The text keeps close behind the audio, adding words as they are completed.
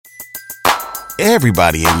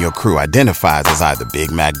Everybody in your crew identifies as either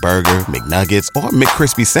Big Mac Burger, McNuggets, or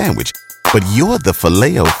McCrispy Sandwich. But you're the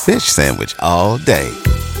Filet-O-Fish Sandwich all day.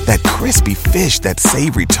 That crispy fish, that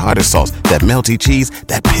savory tartar sauce, that melty cheese,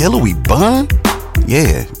 that pillowy bun.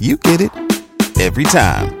 Yeah, you get it. Every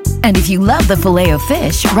time. And if you love the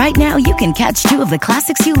Filet-O-Fish, right now you can catch 2 of the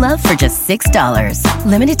classics you love for just $6.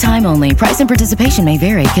 Limited time only. Price and participation may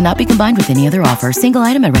vary. Cannot be combined with any other offer. Single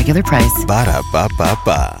item at regular price.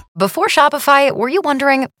 Ba-da-ba-ba-ba. Before Shopify, were you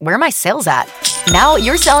wondering, where are my sales at? Now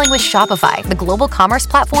you're selling with Shopify, the global commerce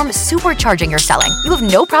platform supercharging your selling. You have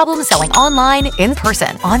no problem selling online, in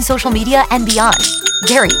person, on social media, and beyond.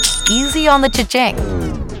 Gary, easy on the cha-ching.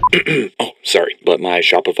 Oh, sorry, but my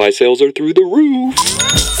Shopify sales are through the roof.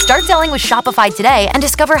 Start selling with Shopify today and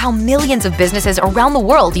discover how millions of businesses around the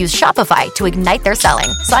world use Shopify to ignite their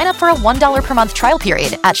selling. Sign up for a $1 per month trial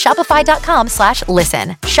period at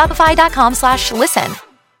shopify.com/listen. Shopify.com/listen.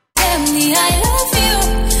 Tell me I love you.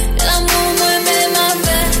 L'amour moi même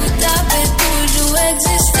avec vous t'avez toujours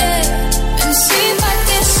existé. Même si pas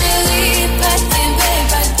que chérie, pas que bébé,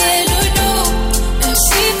 pas que loulou. Même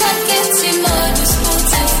si pas que tu m'as pour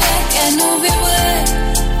te faire qu'elle nous vivrait.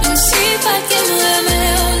 Même si pas que moi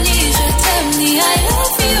même ni je t'aime ni I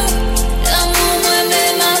love you. L'amour moi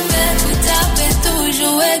même avec vous t'avez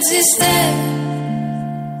toujours existé.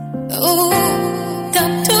 Oh,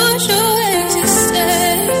 t'as toujours existé.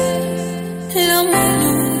 L'amour,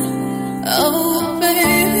 oh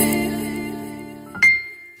baby.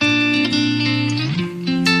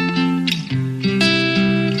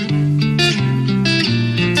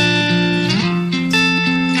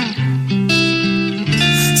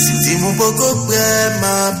 Si tu mon beau copain,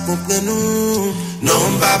 ma comprends-nous. Non,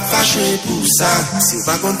 pas fâché pour ça. Si on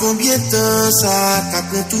pas compte combien de temps ça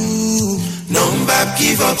t'apprend tout. Non, pas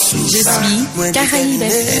give up sous ça. Je suis Caraïbes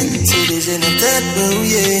FM. C'est des jeunes en tête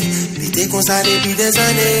brouillée. T'es comme ça depuis des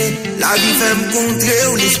années. La vie fait me contrer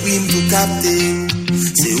ou l'esprit me tout capter.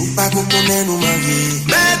 C'est où pas qu'on connaît nous marier.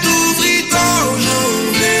 Mais t'ouvris ton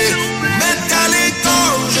journée. Mais calé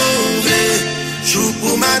ton journée. Joue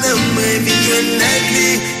pour madame, mais vite je n'ai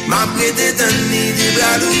m'a prêté d'un nid de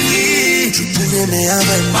bras d'ouvrir. Je pourrais aimer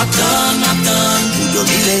avec matin. Pour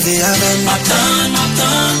dormir lever avec matin.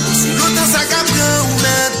 Si longtemps ça capte ou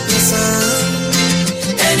mettre ça.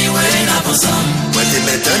 Anyway, n'a pas ça. Moi t'es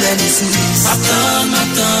mettre dans les souris. Matin.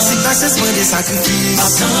 Si pas c'est soin des sacrifices.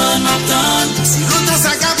 Matin. Si longtemps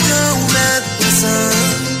ça capte ou mettre ça.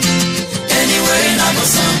 Anyway, n'a pas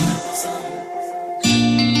ça.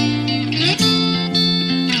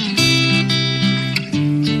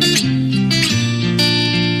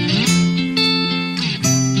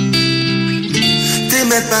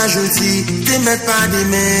 T'aimes pas jeudi, t'aimes pas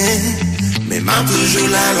demain. Mais m'a toujours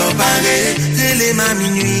là, l'on paraît. Relais ma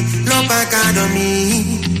minuit, l'on pas qu'à dormir.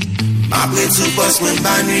 M'après tout poste, même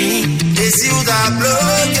pas nuit. Et si on t'a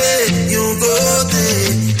bloqué, yon côté.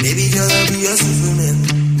 Baby girl, I'll be your superman.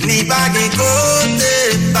 Ni pas d'un côté,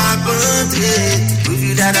 pas contré. Prove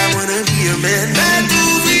you that I wanna be your man. Mais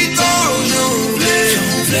t'ouvris ton journée.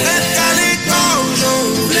 Mais calé ton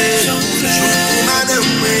journée. Joue pour madame,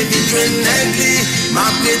 mais vite je n'ai m'a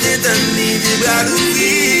prêté d'un nid de bras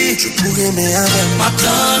d'ouvrir. Je pourrais aimer avec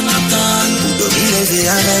matin. Pour dormir lever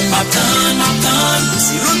avec matin.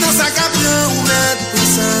 Si longtemps ça capte ou mettre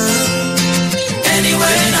ça.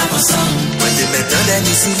 Anyway, n'a pas ça. Moi t'es mettre dans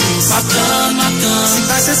les souris. Matin. Si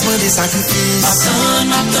pas c'est soin des sacrifices. Matin.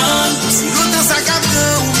 Si longtemps ça capte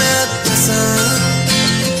ou mettre ça.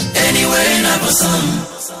 Anyway, n'a pas ça.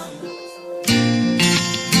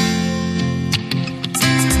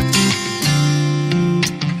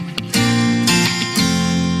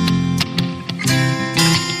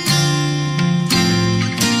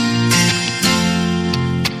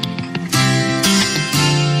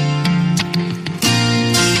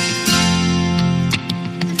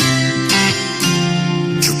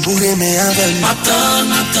 Aimer avec matin.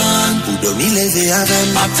 Pour dormir lever avec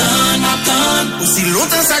matin. Aussi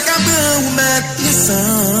longtemps ça capte ou mettre le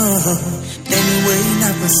sang. Anyway,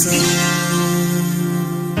 n'a pas ça.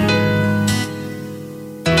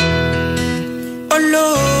 Oh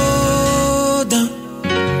Lord,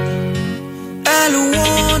 elle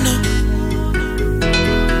wanna.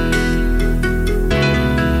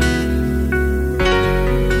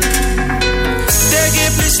 T'es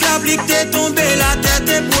plus la blique t'es tombé la tête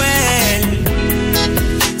est poêle.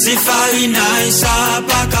 Si farina ça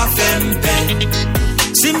pas qu'à faire m'peine.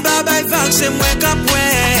 Si m'baba vague c'est moi qu'à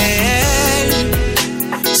poêle.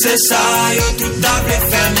 C'est ça yo tout table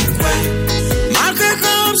faire m'poêle. Malgré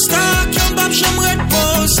comme ça qu'on bab j'aimerais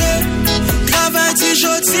reposer. Travail dit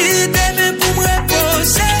jodi demain pour me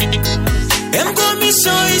reposer. Et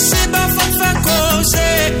m'commission ici ba faut faire quoi.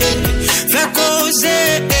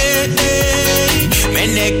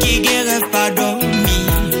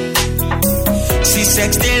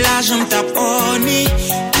 sexe t'es là, j'en tape honni.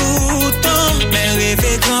 Tout le temps, mes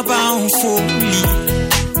rêves grand pas en folie.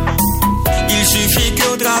 Il suffit que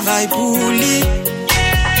je travaille pour lui.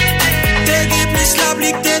 T'es qui plus la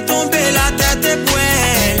blique, t'es tombé la tête et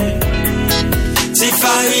poêle. Si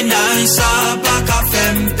farina, ça pas qu'à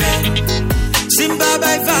faire m'peine. Si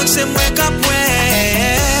m'baba y vague, c'est moi qu'à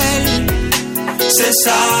poêle. C'est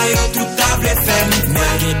ça, yo tout table fait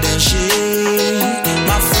m'peine. Danger,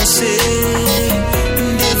 m'a foncé.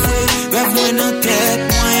 M'dévoué, rêve moi dans tête,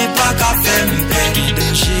 moi pas qu'à faire m'peine.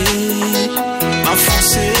 Danger, m'a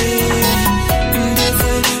foncé.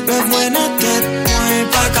 M'dévoué, rêve moi dans tête, moi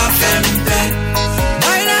pas qu'à faire m'peine.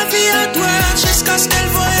 Bye la vie à toi, jusqu'à ce qu'elle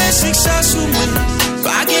voie c'est que ça sous moi.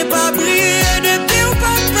 Pas qu'elle pas briller depuis ou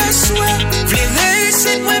pas de souhait. V'l'aider,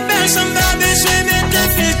 c'est moi belle, ça m'a besoin mettre un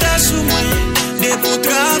filtre sous moi. Des pour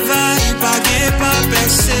travail, pas qu'elle pas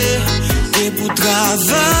percer. Des pour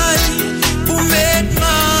travail, pour mettre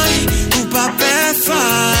maille, pour pas faire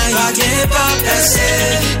faille. Pas qu'elle pas percer,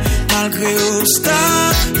 malgré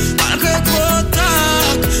obstacle, malgré gros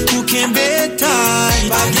tac, pour qu'elle bétail.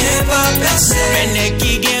 Pas qu'elle pas percer, mais n'est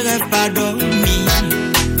qui guère rêve pas dormir.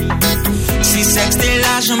 Si sexe t'es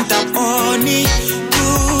là, j'en tape honni.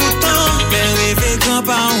 Tout le temps, mes rêves grand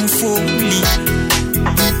pas en folie.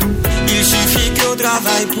 Il suffit que je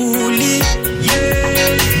travaille pour lui.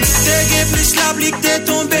 Yeah. T'es qui plus la blique, t'es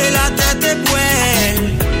tombé la tête et poêle.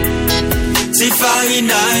 Si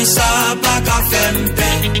farina, ça pas qu'à faire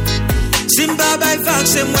m'peine. Si m'baba y vague,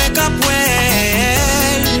 c'est moi qu'à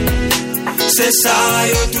poêle. C'est ça,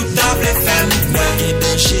 yo tout table fait m'peine.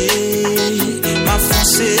 Danger, m'a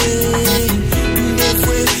foncé.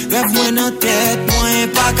 Rêve moi dans tête, moi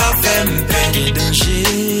pas qu'à faire m'peine. Danger,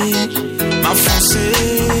 m'a foncé.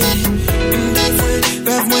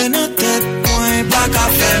 Rêve moi dans tête, moi pas qu'à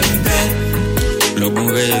faire m'peine. Le bon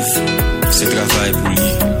rêve, c'est travail pour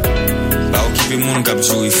lui. Pas occuper mon cap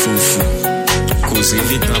jouer fou. Cause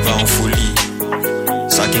vite n'a pas en folie.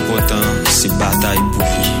 Ça qui est important, c'est bataille pour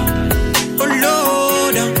lui. Oh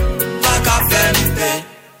Lord, pas qu'à faire m'peine.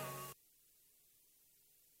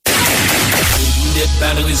 Des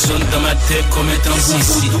balles résonnent dans ma tête comme étant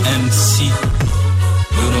boubou. MC,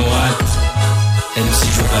 you know what? MC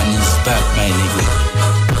Giovanni's back, my nigga.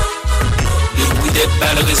 Les bruits des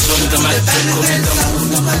balles résonnent dans ma tête comme étant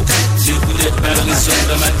boubou. Les bruits des balles résonnent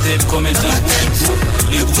dans ma tête comme étant boubou.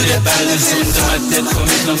 Les bruits des balles résonnent dans ma tête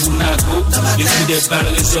comme étant Bounago. Les bruits des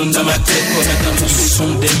balles résonnent dans ma tête comme étant boubou. Ils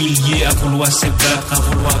sont des milliers à vouloir se battre, à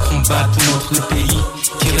vouloir combattre notre pays.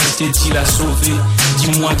 Qui restait-il à sauver?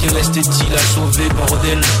 Dis-moi, qui restait-il à sauver,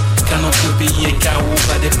 bordel? Car notre pays est chaos,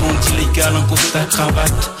 pas des bandes illégales en costard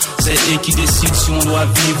cravate. C'est eux qui décident si on doit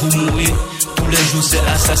vivre ou mourir. Tous les jours c'est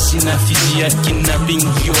assassinat, fusillade, kidnapping,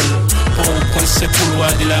 viol. Pourquoi c'est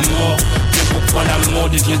couloir de la mort? Mais pourquoi la mort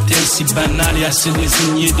devient-elle si banale et assez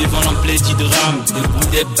résignée devant l'ampleur du drame? Les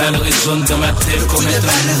bruits des balles résonnent dans ma tête comme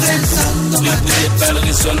étant boubou. Les bruits des balles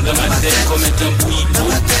résonnent dans ma tête comme étant bouibou.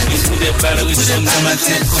 Les bruits des balles résonnent dans ma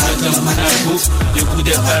tête comme étant bounago. Les bruits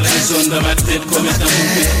des balles résonnent dans ma tête comme étant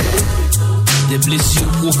boubou. Des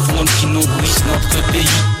blessures profondes qui nourrissent notre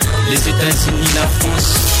pays. Les États-Unis, la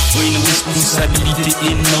France ont une responsabilité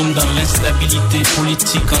énorme dans l'instabilité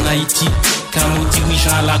politique en Haïti. Car nos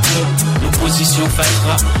dirigeants à la con, l'opposition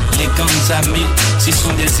Fatra, les gangs armés, ce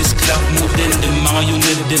sont des esclaves modernes, des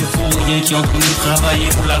marionnettes, des vauriens qui ont connu travailler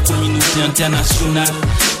pour la communauté internationale,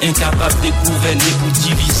 incapables de gouverner pour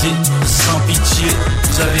diviser, sans pitié.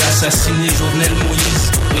 Vous avez assassiné Jovenel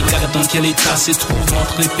Moïse. Regarde dans quel état se trouve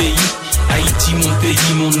notre pays. Haïti, mon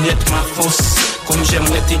pays, mon être, ma force. Comme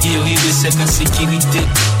j'aimerais te guérir de cette insécurité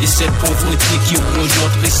et cette pauvreté qui ronge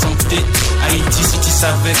notre santé. Haïti, si tu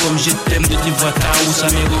savais comme je t'aime de te voir où ça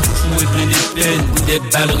me rend fou et plein de peine. Des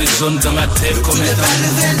balles résonnent dans ma tête comme étant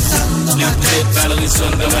boubou. Des balles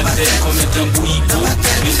résonnent dans ma tête comme étant bouibou.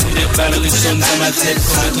 Des balles résonnent dans ma tête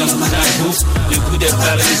comme étant bounago. Des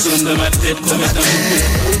balles résonnent dans ma tête comme étant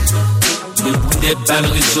boubou. Les bruits des balles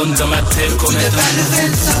résonnent dans ma tête comme étant boubou.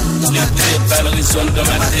 Les bruits des balles résonnent dans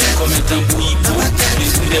ma tête comme étant bouibou. Les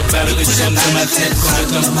bruits des balles résonnent dans ma tête comme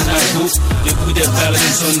étant bounago. Les bruits des balles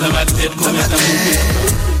résonnent dans ma tête comme étant boubou.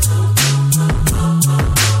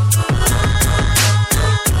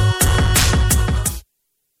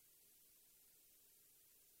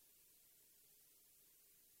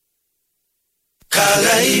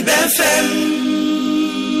 Caraïbes FM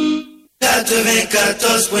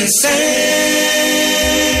 94.5.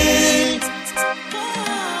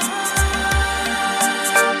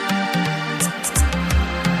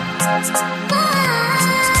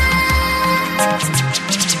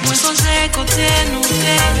 Moi sans écouter nous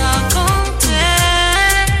les raconter.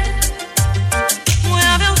 Moi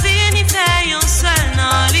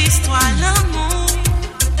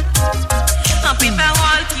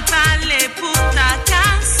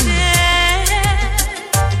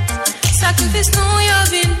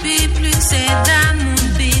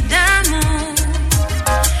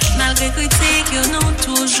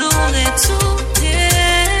retourner.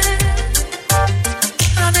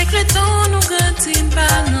 Avec le temps, nous grandissons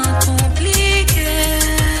pas non compliqué.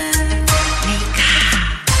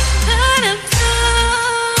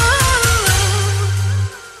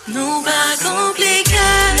 Nous pas compliqué.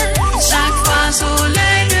 Chaque fois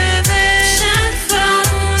soleil levé, chaque fois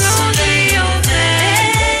mon soleil ouvert.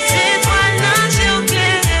 C'est toi nager au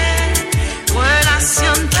clair.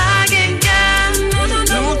 Relation pas gagne.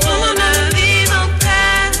 Nous pour ne vivre en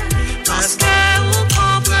paix. Parce que vous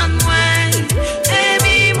comprenez moins. Et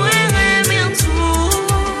puis moi j'aime tout.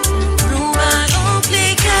 Nous pas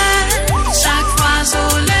compliqué. Chaque fois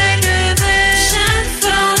soleil levé, chaque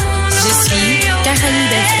fois mon soleil ouvert.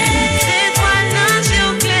 Caraïbes FM.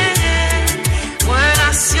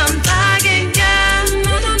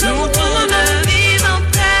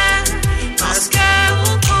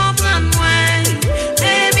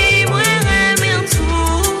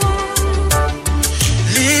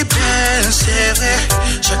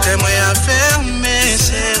 Chacun moyen à fermer,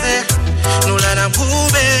 c'est vrai. Nous l'avons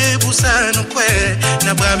prouvé, pour ça nous croyons.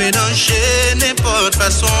 N'a pas mélangé n'importe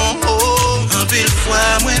façon. En pile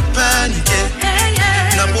fois, moi paniqué.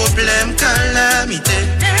 N'a problème, calamité.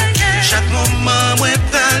 Chaque moment, moi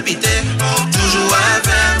palpité. Toujours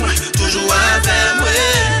avec moi, toujours avec moi.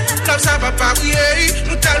 Comme ça va pas briller.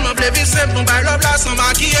 Nous tellement blé simple, nous baillons là sans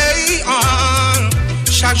maquiller.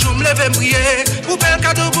 Chaque jour me lève briller. Pour bel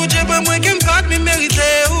cadeau pour Dieu, pour moi qui me batte, me mériter.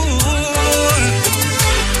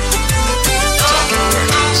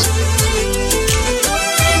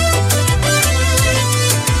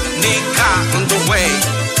 Nika on the way.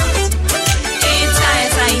 It's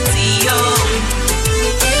Haiti, yo.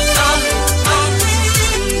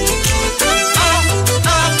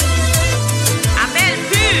 Appel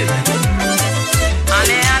pub.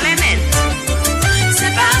 Allez, net.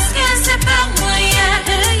 C'est parce que c'est pas moyen.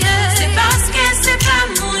 C'est parce que c'est pas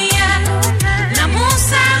moyen. L'amour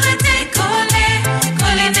s'arrête collé.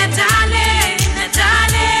 Collé net allé.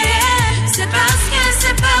 C'est parce que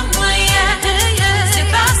c'est pas moyen. C'est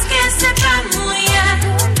parce que c'est pas moyen.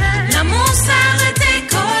 L'amour s'arrête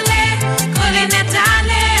collé. Collé net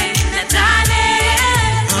allé.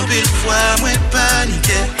 En pile fois, moi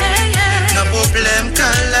paniqué. N'a problème,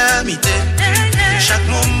 calamité. Chaque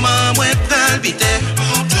moment, moi palpité.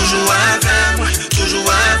 Toujours avec moi,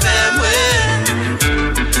 toujours avec moi.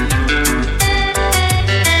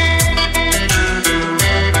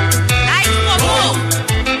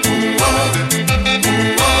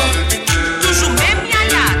 Toujours même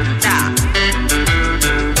yaya.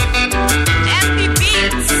 Happy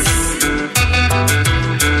Beats.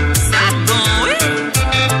 Ça bon, oui.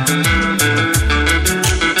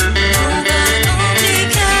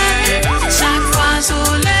 Chaque fois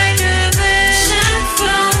soleil levé, chaque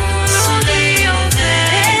fois mon soleil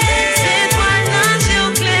ouvert. C'est toi nager au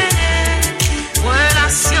clair.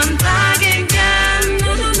 Relation pas gagne.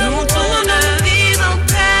 Nous pour ne vivre en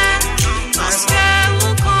paix. Parce que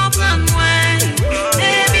vous comprenez moins.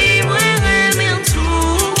 Et puis moi j'aime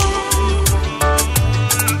tout.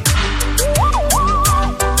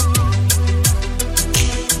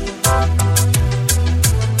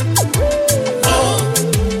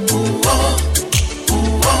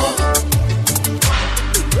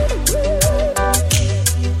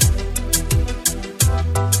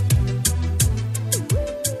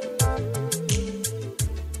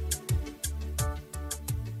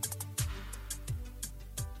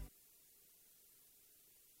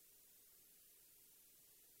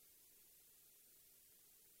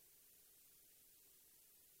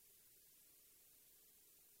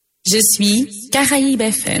 Je suis Caraïbes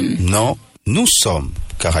FM. Non, nous sommes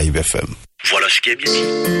Caraïbes FM. Voilà ce qui est bien.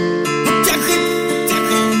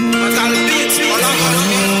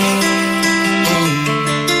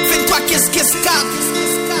 Fais-toi qu'est-ce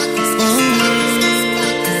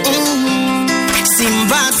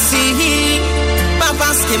Simbasi, pas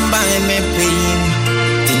parce que m'ba aimé pays.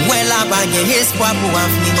 T'es noué là-bas, y'a espoir pour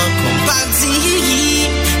avenir, comme pas dit.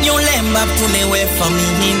 Yon l'aime, m'a tourné, ouais,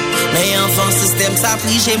 famille. Mais enfant, système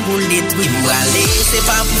s'afflige pour le détruire. M'bralé, c'est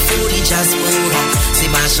pas pour folie, diaspora. C'est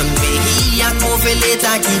machin pays, y'a mauvais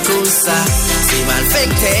l'état qui cause ça. C'est mal fait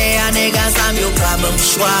que t'es un négas, ça m'y'a pas bon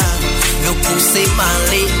choix. Nous pousser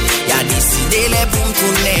malé, y'a décidé les pour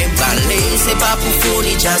m'tourner. M'bralé, c'est pas pour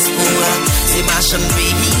folie, diaspora. C'est machin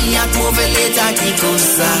pays, y'a mauvais l'état qui cause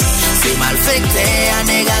ça. C'est mal fait que t'es un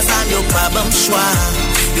négas, ça m'y'a pas bon choix.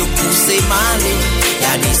 Yo poussé malé,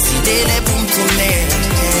 y'a décidé les pour m'tourner.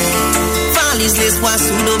 Valise l'espoir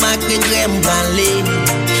sous l'eau, ma crème balé.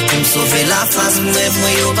 Pour me sauver la face, mon rêve,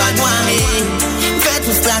 moi yo pas noiré. Fait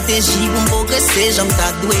toute stratégie pour progresser, j'aime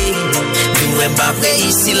ta doué. Nous aime pas prêt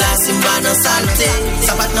ici, là, c'est pas dans saleté.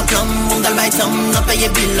 Ça va dans plan, mon gal bail temps, n'a payé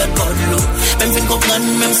bill l'autre bord. Même fin comprendre,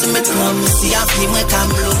 même si mettre comme si a pris moi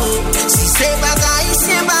camlo. Si c'est pas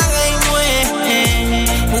ici, pareil, moi.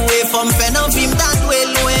 Où est femme fait dans vie, m'ta doué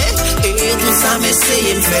loin. Et tout ça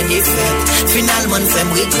m'essaye de faire des fêtes. Finalement, fait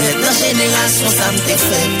me regret. Dans génération, ça m'te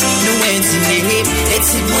fait. Nous indigner, et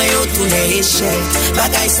si moi yo tourner échec.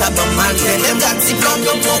 Bagay ça bon mal fait. Même gars diplôme,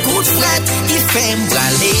 yo beaucoup de fret. Il fait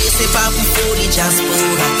m'braler, c'est pas pour folie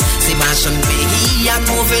diaspora. C'est machin pays, y'a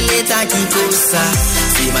mauvais l'état qui cause ça.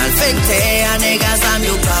 C'est mal fait que t'es un négazam,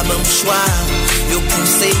 yo pas bon choix. Yo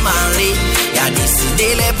poussé malé, y'a décidé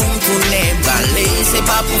les bons tourner m'braler. C'est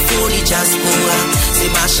pas pour folie diaspora.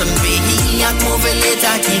 C'est machin pays, y'a mauvais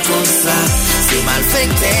l'état qui cause ça. C'est mal fait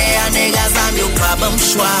que t'es un négazam, yo pas bon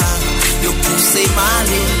choix. Yo poussé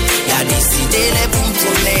malé, y'a décidé les bons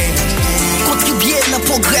tourner. Contribuer dans le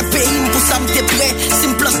progrès pays, pour ça m'te prêt. Si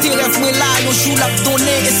m'place tes rêves, moi là, yo joue la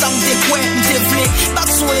donner. Et ça m'te quoi, m'te vle. Pas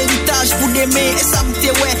son héritage pour d'aimer, et ça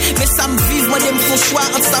m'te ouais. Mais ça m'vive, moi de m'font choix.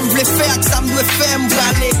 Entre ça m'vle faire, que ça m'doit faire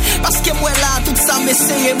m'braler. Parce que moi là, tout ça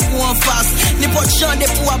m'essaye m'kou en face. N'importe gens de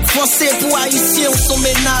pour avancer, pour haïtiens, on sont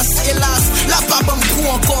menaces. Hélas, là pas bon m'kou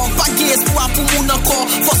encore. Pas gain espoir pour moun encore.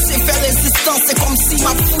 Forcer faire résistance, c'est comme si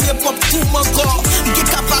m'a fouillé pour tout mon corps. M'gé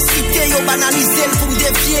capacité, yo banaliser pour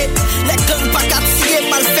m'dévier. Les gangs pas qu'à tirer,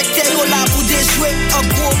 mal fait yo là pour déjouer. En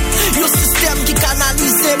gros, yo système qui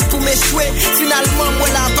canalise pour m'échouer. Finalement, moi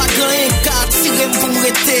là pas gagné qu'à tirer pour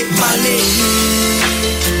m'arrêter. Malé,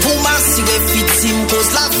 pour m'assurer victime,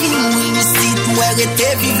 cause la vie mouille. Si moi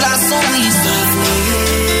arrêter, vive la souris.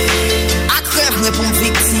 Crève moi pour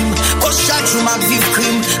victime, cause chaque jour m'a vivre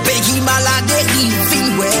crime. Pays malade dérive,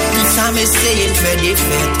 vie ouais. Tout ça m'essaye de faire des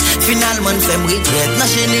fêtes. Finalement fait me regret.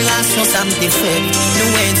 Dans génération ça m'te fait.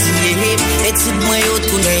 Nous indigner, et si moi yo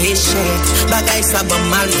tourner échec. Bagay ça bon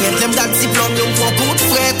mal fait. Même dans diplôme yo beaucoup de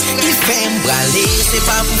fret. Il fait m'braler, c'est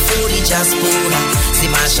pas pour folie diaspora.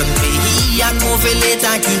 C'est machin pays, y'a mauvais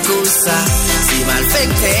l'état qui cause ça. C'est mal fait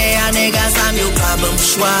que t'es un négazam, yo pas bon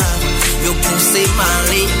choix. Yo poussé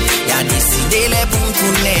malé, y'a décidé les bons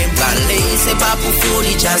tourner balé. C'est pas pour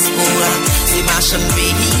folie diaspora. C'est machin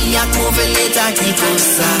pays, y'a mauvais l'état qui cause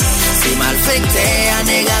ça. C'est mal fait que t'es un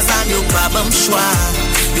négazam, yo pas bon choix.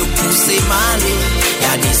 Yo poussé malé,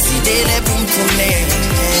 y'a décidé les bons tourner.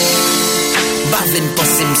 Bavlen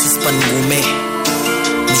pensé m'suspend gourmet.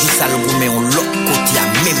 Juste à le gourmet on l'autre côté y'a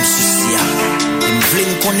même souci. Et m'vle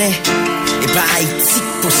m'connait. Et pas Haïti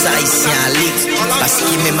pour ça haïtien aller. Parce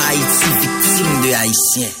que même Haïti victime de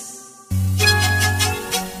haïtien.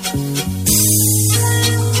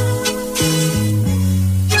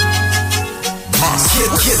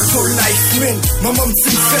 Get your life man. Maman me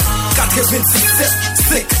dit fait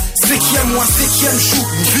 96 5e mois 5e jour.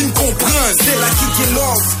 V'in comprendre. C'est là qui est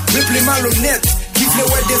l'ordre. Me plaît malhonnête. Qui fait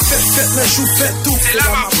ouais des fêtes, mais joue fait tout. C'est la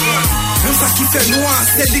maman. Même ça qui fait noir,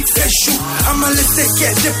 c'est lui qui fait chou. A m'a laissé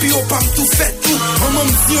qu'elle, depuis au pam tout fait tout. Maman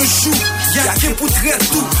me dit un chou, y'a qu'un pour traiter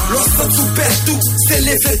tout. L'autre tout pète tout, c'est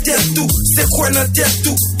lever tête tout. C'est quoi dans tête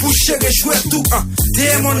tout, pour chérir jouer tout.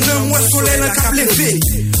 T'es mon nom, moi soleil dans cap levé.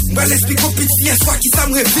 M'ba l'explique au petit, y'a soit qui ça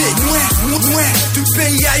me réveille. Moi, tout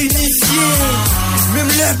pays a unifié. Même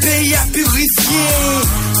le pays a purifié.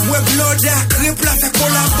 Moi, blood a crêpe la fait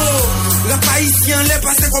collabo. La païsien l'est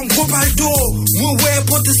passé comme gros baldo. Moi, ouais,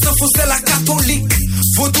 protestant, faut c'est la catholique.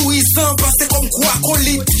 Vaudouisant, passé comme quoi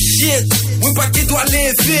colite. Shit, moi, pas qui doit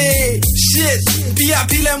lever. Shit, pia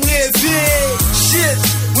pile me rêver. Shit,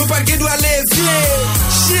 moi, pas qui doit lever.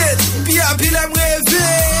 Shit, pia pile me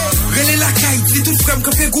rêver. Relais la caille, dit tout frère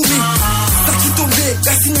me fait gourmet. Ça qui tombé,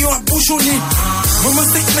 la signe a bouchonné. Maman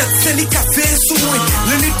 5 mètres, c'est les cafés sous moi.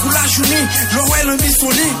 Le nez coule la journée, l'oreille en mis son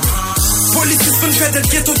nez. Police fait fait d'être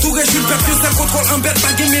ghetto, tout régime, peuple, ça contrôle un bête,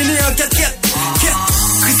 pas guémené, en quête.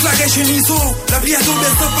 Chris la région Niso, la vie a tombé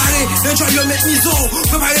sans parer. Un jour, y'a mettre Niso,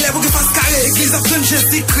 préparer les bouquets face carré. Église a besoin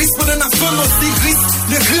Jésus Christ, pendant la fin, on dit Christ.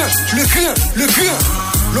 Le grain.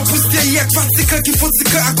 L'on pousse des yaks, fatigant, qui faut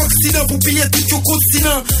tirer à coccinant pour piller tout au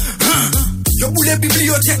continent. Y'a boulé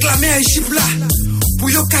bibliothèque, la mer et chiffre là. Pour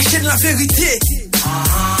y'a cacher de la vérité.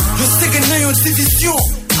 Y'a sais que n'a y'a division.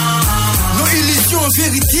 Non illusion en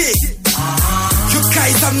vérité. Yo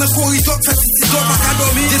caille dans le corridor, fait ici d'or pas qu'à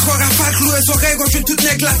dormir. Des trois rafales clouées aux oreilles, quand je toute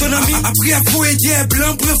nègre l'autonomie. Après à fouiller des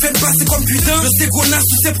blancs, pour faire passer comme putain. Je sais qu'on a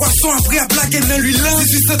sous ces poissons, après à plaquer dans l'huile.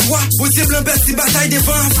 Si c'est droit, aussi blanc bête, si bataille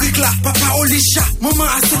devant Afrique là. Papa Olisha, maman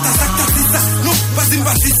a cette attaque, t'as ça. Non, pas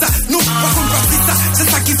si ça, non, pas comme pas ça. C'est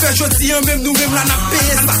ça qui fait jodi, même nous-mêmes là, on a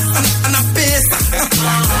payé ça. On a payé ça.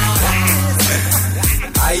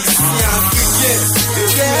 Haïtien,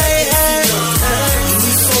 africain,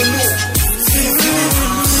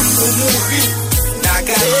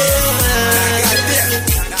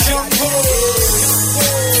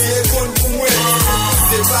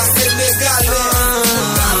 pas sénégalais.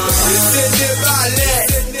 C'est des balais.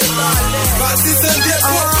 Vas-y, c'est des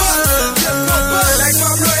copains. Like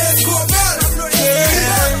Pablo Escobar.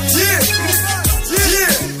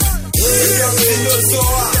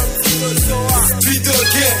 Speed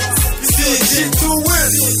again. CG to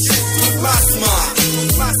win. Masma.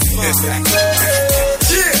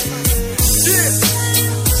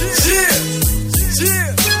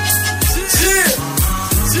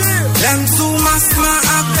 Them two masma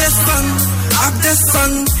up the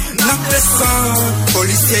sun, knock the sun.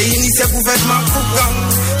 Policier initié gouvernement pour gang.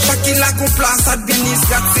 Chaque il a qu'on place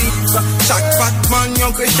administrative. Chaque Batman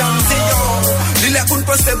yon que chantillo. Il est pour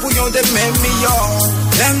poster pour yon de même millions.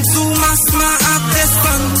 Them two masma up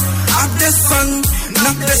the sun,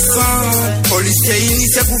 knock the sun. Policier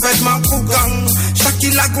initié gouvernement pour gang. Chaque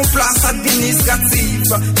il a qu'on place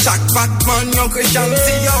administrative. Chaque Batman yon que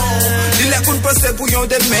chantillo. Il est pour poster pour yon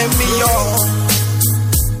de même millions.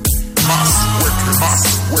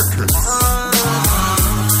 Wicked.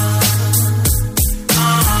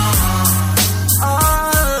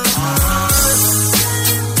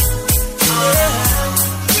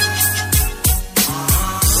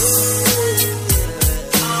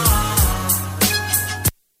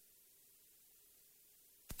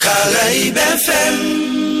 Caraïbes FM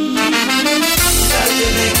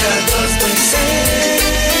 94.5.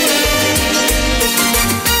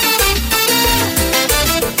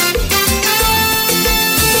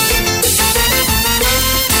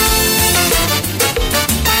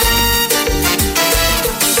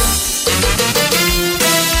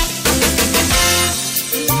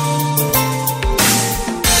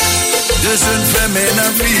 Deux jeunes femmes mènent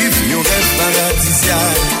à vivre, yon rêve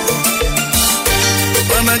paradisiaque.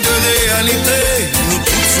 Pendant que réalité, nous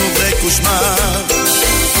tous sont vrais cauchemars.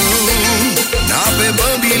 N'a pas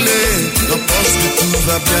bambilé, on pense que tout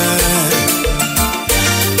va bien.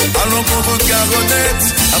 Allons pour vos caronettes,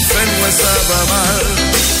 après moi ça va mal.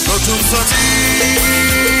 Quand tout me sortit,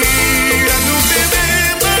 à nous bébé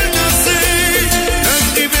mal dansé,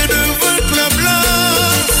 arrivé devant le club là,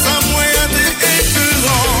 sans moyen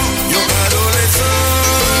d'écœurant, yon adolescent,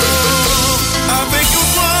 avec une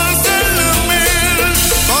voix seule la mer,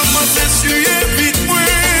 comment s'essuyer vite moi,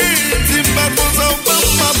 dis-moi pour ça,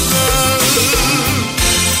 pas peur.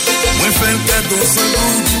 Moi fais le cadeau sans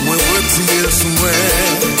goût, moi retire le souhait.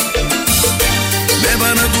 Mais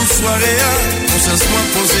pendant toute soirée, conscience-moi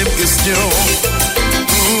poser une question.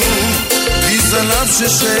 Qui s'en l'a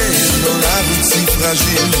cherché dans la route si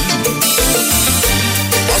fragile?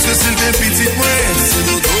 Parce que s'il est petit, moi, c'est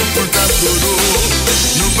dodo pour le tape dodo.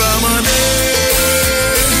 Nous pas demander.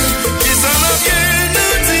 Qui s'en l'a bien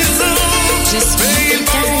nous disons. Mais il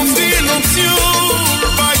m'a confié l'option.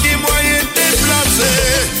 Pas des moyens de déplacer.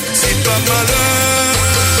 C'est pas malheur.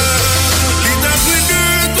 Il t'a pris que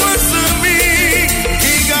toi, semi.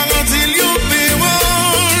 Qui garantit l'yon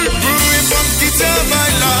payroll. Peu importe qui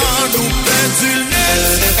travaille là. Nous perdons le net.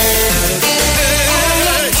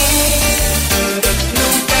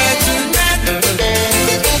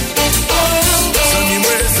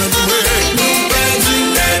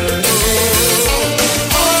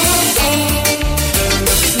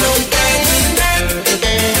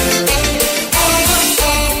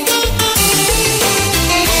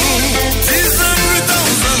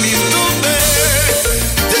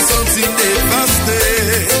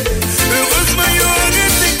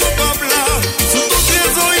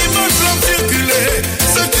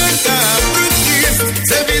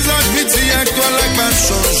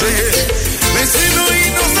 Mais sinon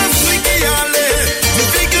innocence qui allait,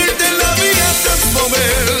 difficulté la vie à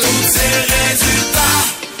transformer. Tous ces résultats,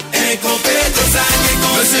 incompétents,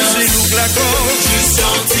 Monsieur chez nous claquons, juste un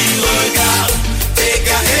petit regard, t'es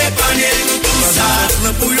qu'à épargner nous tout ça.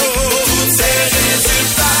 Tous ces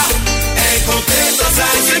résultats, incompétents,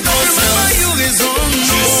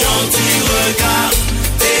 juste un petit regard,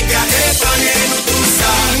 t'es qu'à épargner nous tout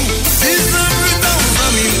ça. 6 ans plus tard,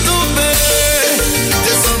 famille tombée.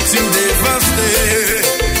 Dévasté.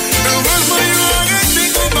 Heureusement, il a arrêté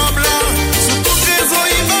coupable là. Sous toute raison,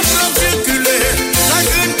 il marche à circuler. La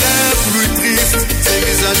graine est plus triste. Ses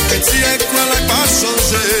visages petits et quoi la pas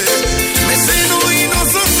changé. Mais c'est nous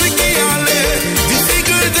innocents qui allait.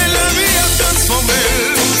 Difficulté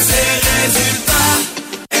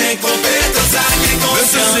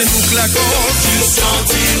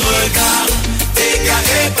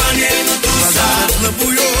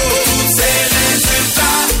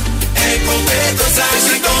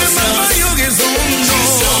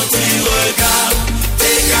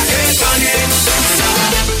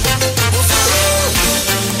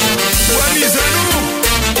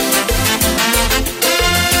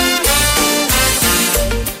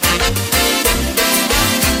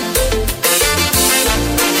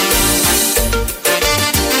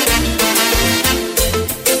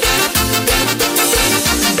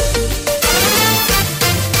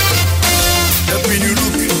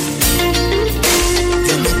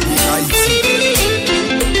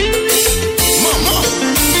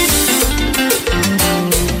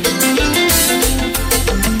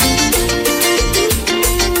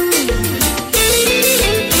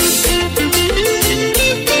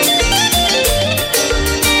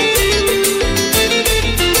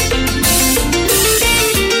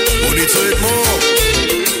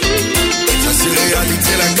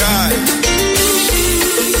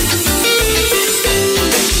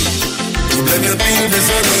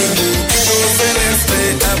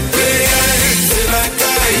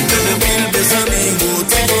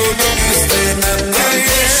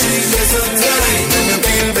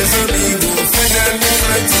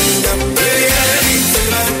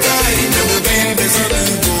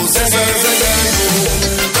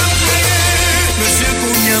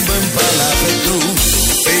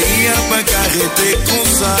Arrêtez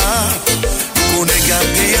comme ça, qu'on est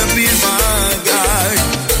gardé un pile bagaille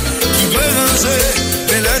qui veut ranger,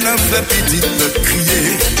 mais là n'a fait petit de crier,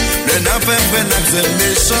 là n'a fait n'a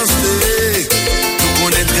méchanceté, nous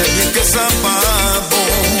connaît très bien que ça va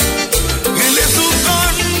bon, mais les autres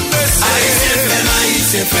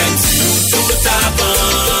Haïtien fait tout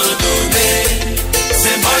abandonné,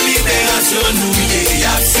 c'est pas libération nous y a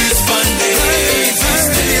suspendé.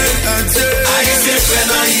 Haïtien fait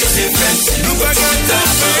nous pas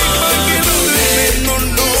abandonné,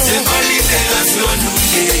 c'est pas libération nous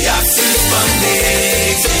y a suspendé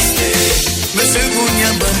exister. Monsieur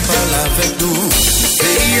Gounia bon parle avec nous,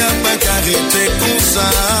 pays a pas arrêté comme ça,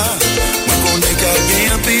 moi qu'on est gagné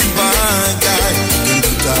un peu de bagaille,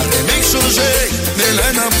 tout a aimé changer, mais là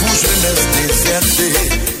n'a pour jeunesse désertée,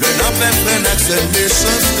 le n'a fait accès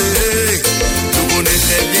méchanceté, nous connaît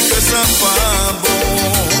très bien que ça va bon,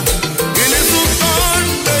 et les autres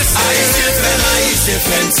Haïtien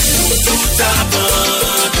fait tout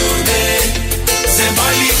abandonné, c'est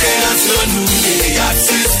pas libération nous y a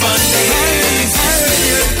suspendé.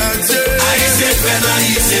 Haïtien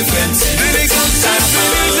fait tout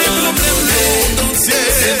abandonné,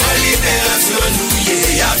 c'est pas libération nous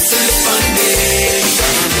y a suspendé.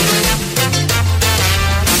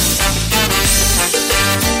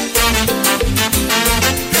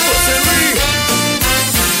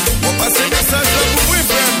 on passe un message là pour vous,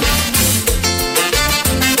 frère.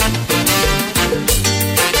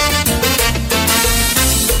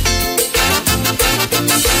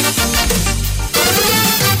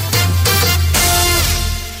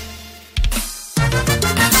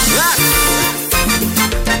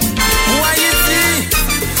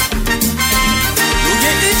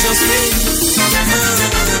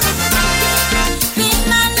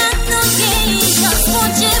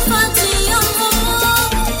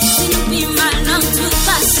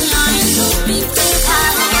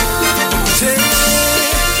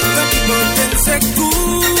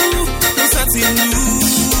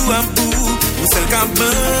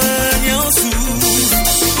 Campagne en sous,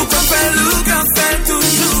 pour qu'on fait le café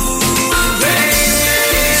toujours.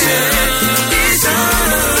 Les gens,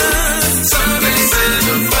 sans laisser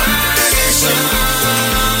de variation.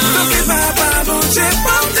 Donc il va pas bon, j'ai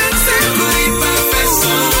pas de c'est lui, pas fait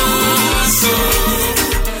son.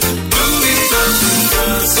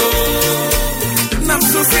 N'a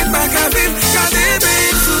souffert pas qu'à vivre, qu'à des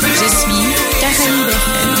Je suis Caraïbes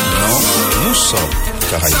FM. Non, nous sommes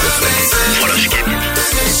Caraïbes FM. Voilà ce qu'il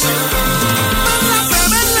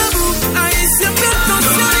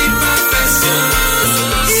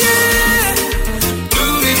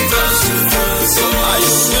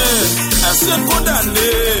Haïtien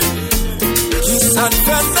condamné, qui s'en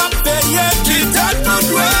fait à payer, qui t'a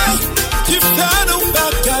demandé, qui fait nous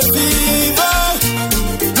pas qu'à vivre,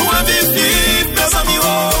 nous à vivre, mes amis,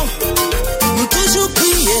 nous toujours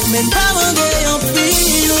prier, même pas rendre en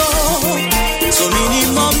pile, son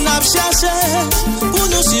minimum n'a cherché, pour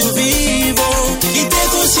nous survivre, qui t'est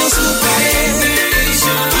conscience nous paye,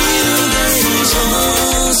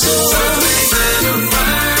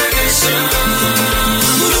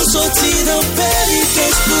 sorti d'un pays que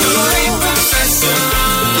je pourrais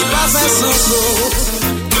il pas fait sans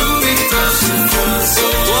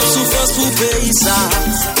toi souffrance pour payer ça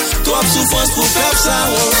toi souffrance pour faire ça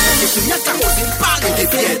et puis y'a qu'à cause de parler de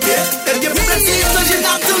fierté et bien pour les filles que j'ai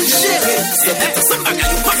dans tout gérer c'est d'être sans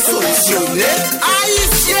bagage pas solutionner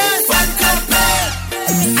haïtien pas de capé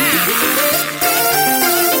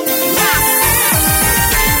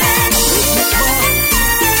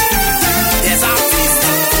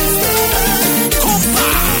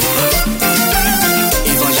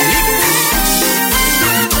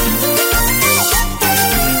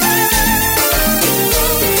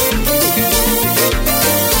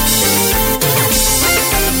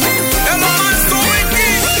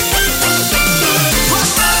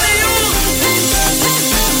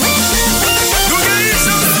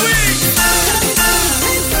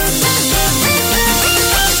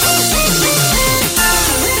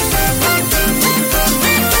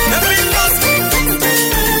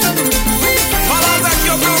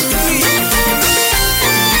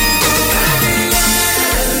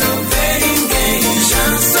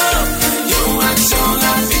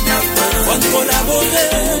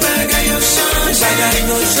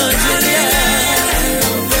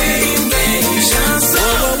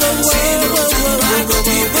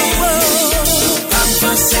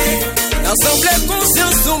Ensemble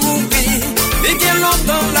conscience sur mon pays.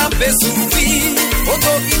 souffrir,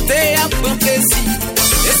 autorité a prend plaisir.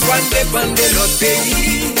 Espoir dépend de l'autre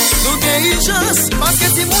pays. Nous guérissons parce que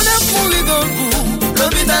si mon amour est dans le goût,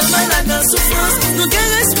 l'hôpital malade en souffrance, nous avons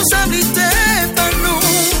responsabilité par nous.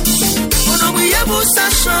 On a prié pour ça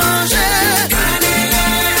changer.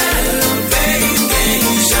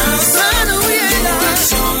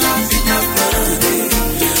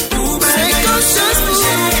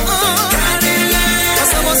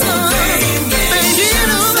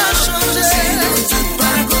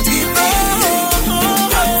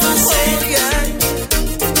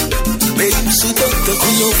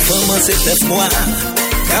 C'est moi,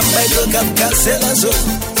 cap casser la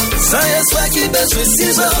zone. Sans espoir qui besoin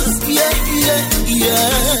 6 ans. Yeah.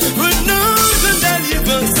 Renouveau de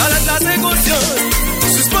délivrance à la classe conscience.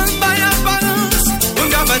 Suspend by apparence. On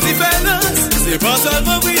garde différence. C'est pas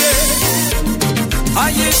seulement prier.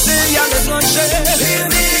 Aïe, c'est y'a le plancher.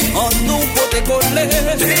 En nous pour décoller.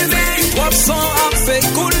 300 a fait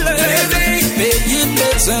couler. Pays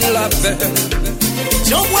besoin la paix.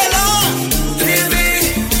 J'en vois là.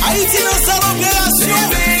 Haïti dans sa opération,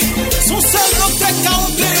 son seul docteur qu'a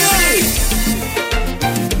opéré.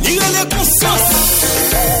 Il a les consciences.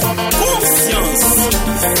 Pour ce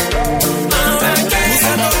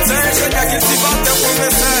docteur, je n'ai qu'un petit partenaire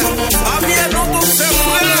professeur. A bien non pour ses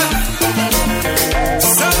frères.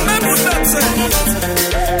 C'est même pour docteur.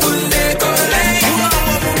 Pour les collègues, pour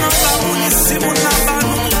l'avoir, pour l'enfant, pour l'ici, pour l'avoir,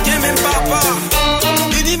 nous, qui est même papa.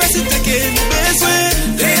 L'université qui nous besoin.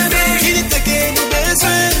 L'unité qui nous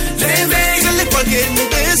besoin. Nous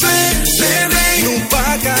besoin, nous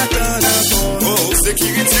pas qu'attendre. Oh,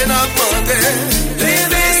 sécurité n'a pas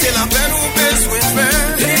c'est la paix nous besoin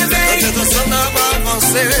de faire. Notre temps n'a pas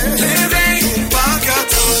avancé. Nous pas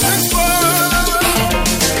qu'attendre.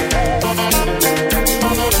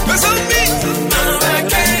 Mes amis,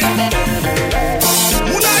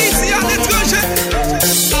 mon Haïti à l'étranger.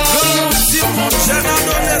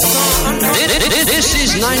 This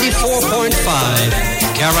is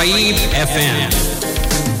 94.5 Caraïbe FM.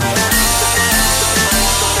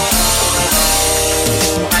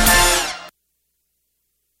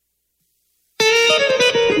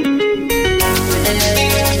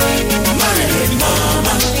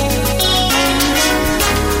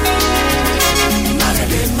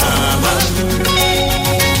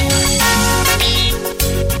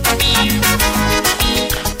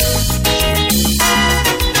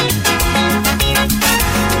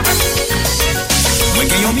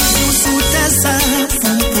 Sous tes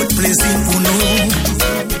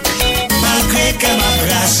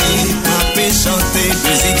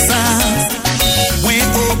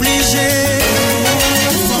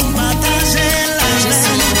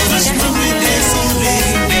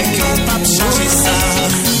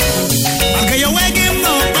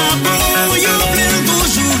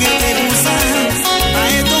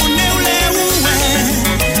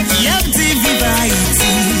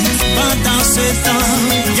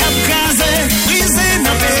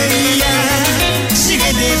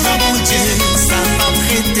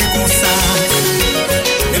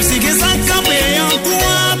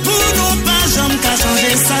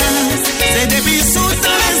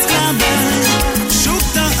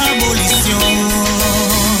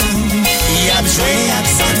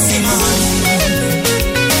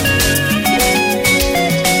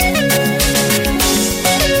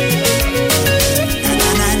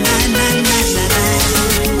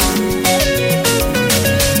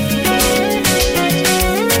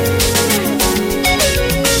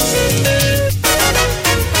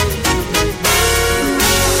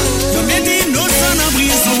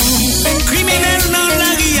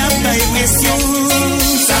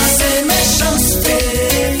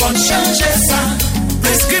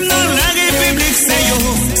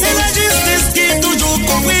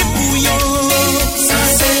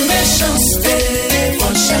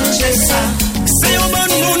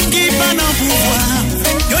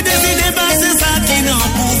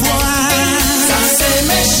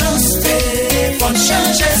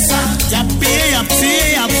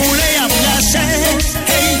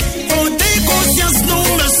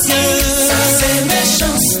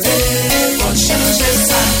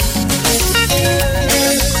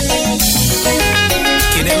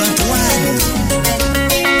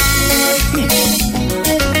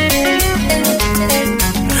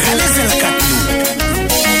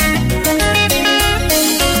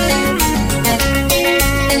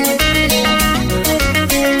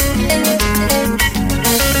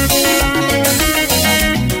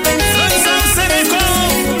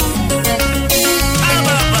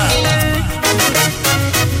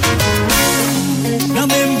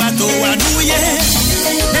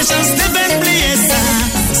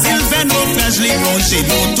chez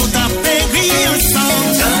nous tout a péri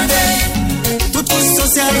ensemble. Tout pour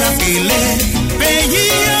social a filé,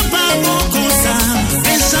 pays a pas bon comme ça.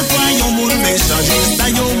 Et chaque fois yon moun me changer, ça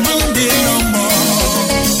yon mandé l'amour.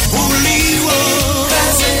 Pour l'Iwo,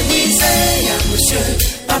 casé brisé, y'a monsieur,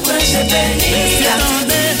 après j'ai payé la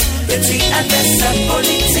tournée. Petit adversaire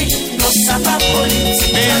politique, non ça pas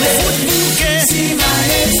politique. Si ma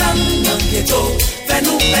examen dans le ghetto,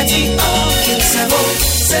 fais-nous petit or qu'il cerveau.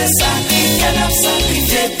 C'est ça qui vient d'en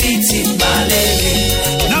sacrifier petit malheureux.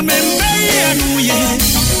 Dans même pays à nous,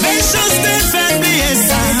 mais choses de faire oublier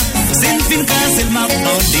ça. C'est une fin casse, elle m'a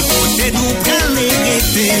demandé côté nous prendre les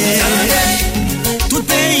rétés. Tout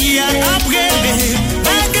pays a apprévé,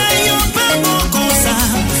 bagaillons pas bon comme ça.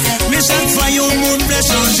 Mais chaque fois yon monde veut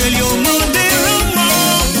changer, yon monde est roman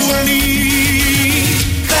pour lui.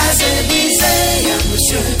 Casé brisé, y'a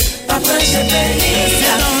monsieur, après j'ai payé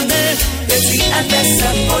la tournée. Petit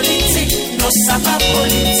adversaire politique, non ça pas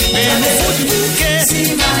politique. Si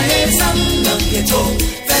ma examen dans le ghetto,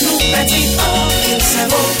 fais-nous petit or qu'il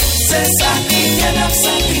cerveau. C'est ça qui vient d'en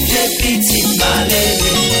sacrifier petit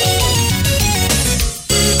malheureux.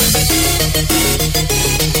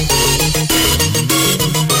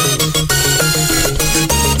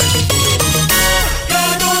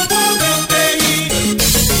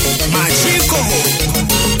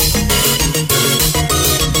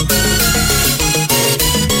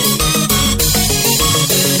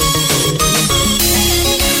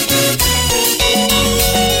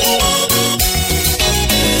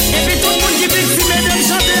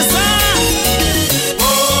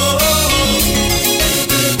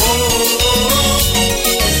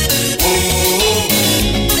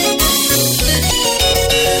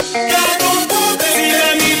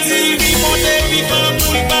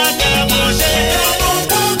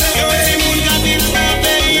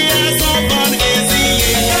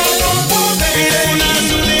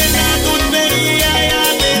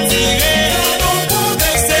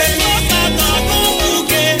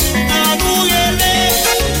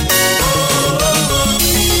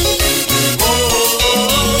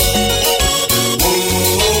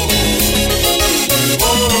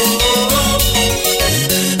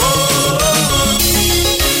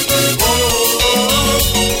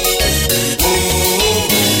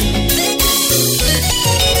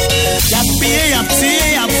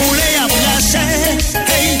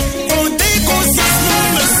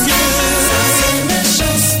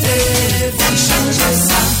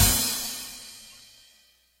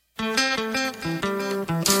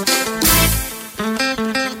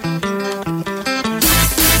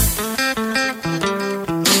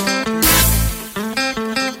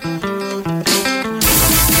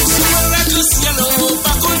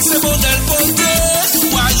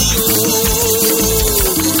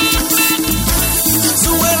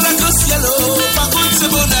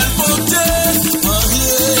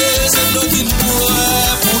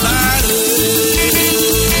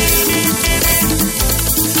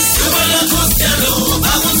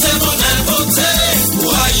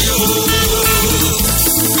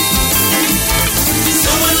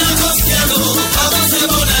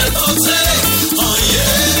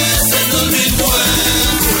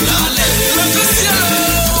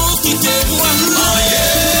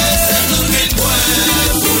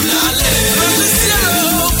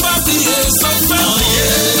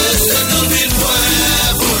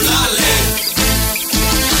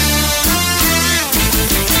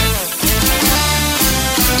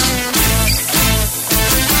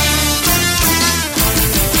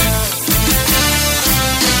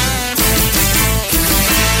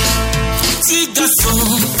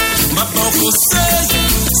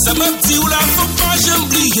 Ça m'a dit ou la faut pas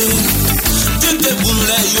j'oublier. T'étais pour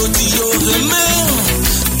yo dit yo remè.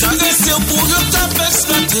 Caresser pour yo taper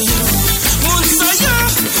exploiter. Mon saya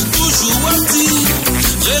toujours a dit.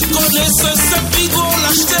 Reconnaissance c'est pigon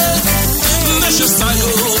l'acheter. Mais je sais yo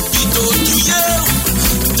pito touye.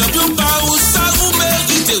 T'as bien pas où ça vous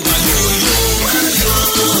méritez.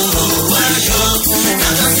 Wayo.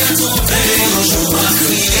 Caresser ton père un jour à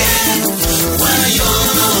crier. Wayo.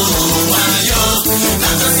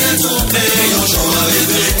 Attention ton pays, on joue à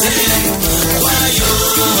regretter. Wayo.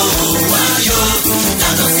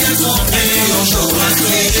 Attention ton pays, on joue à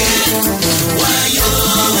crier. Wayo.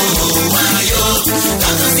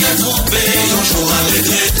 Attention ton pays, on joue à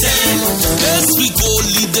regretter. Esprit go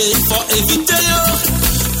l'idée, faut éviter yo.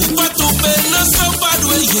 Ou pas tomber dans son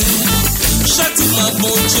badouiller. Châtiment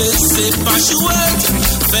bon Dieu, c'est pas chouette.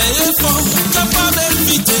 Fais effort, capable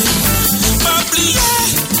d'éviter. Pas oublier.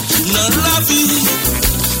 Dans la vie,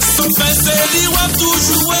 sans faire c'est l'Iwa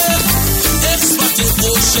toujours exploiter,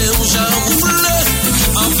 gaucher ou j'en roule.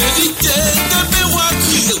 En vérité, de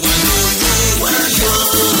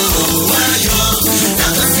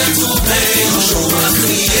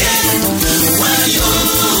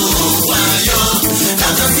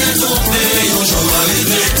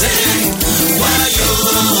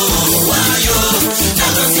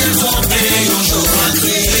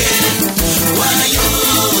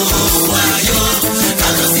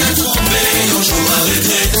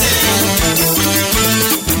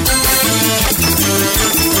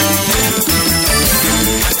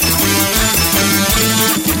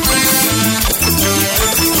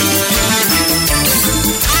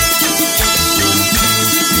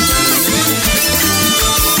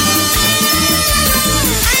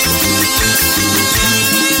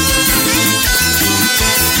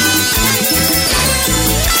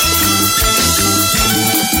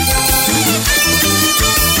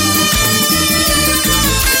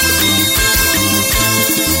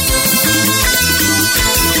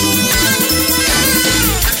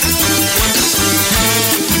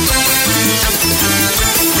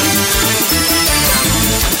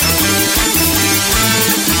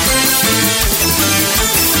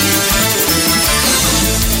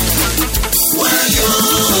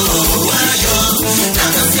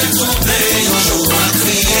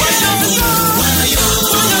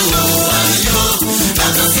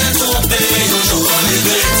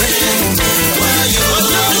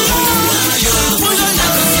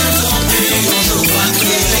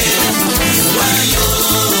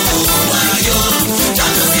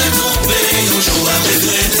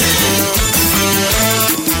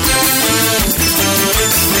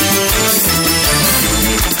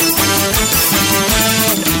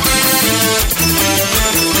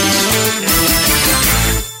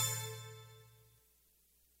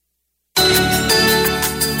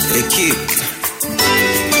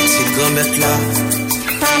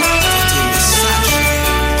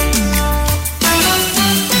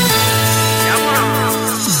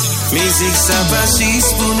Musique ça va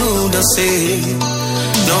juste pour nous danser,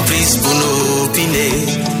 non plus pour nous opiner,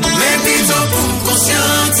 mais plutôt pour nous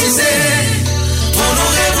conscientiser, pour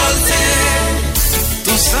nous révolter.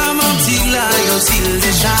 Tout ça menti là, yo s'il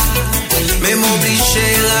déjà, mais m'oblige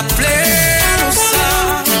rappeler nous ça,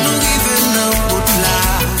 nous revenons pour là,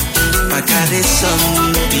 pas qu'à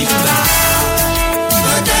descendre pipa,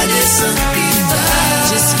 pas qu'à descendre pipa,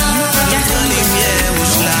 juste la lumière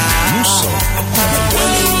rouge là. Nous sommes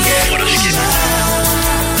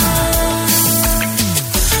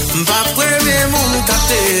M'pa premier moun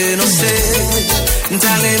kate non c'est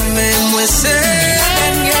M'tale men mwen se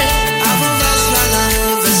Avant vas la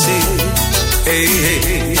renverse Hey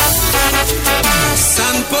hey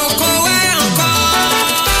San poko we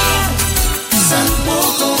encore San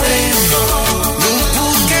poko we encore Nou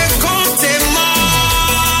pou ke konte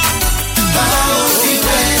mort Pa ofi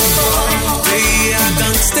we encore Pays a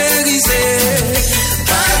gangsterize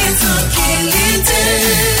Pari tranquillité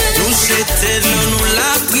Nou c'était de nous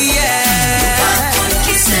la prière Pas kon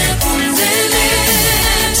qui c'est pour m'aimer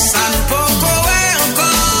San poko we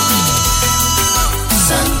encore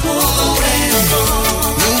San poko we encore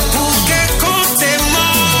Nou pou ke konte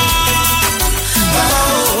mort Pa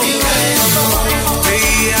ofi we encore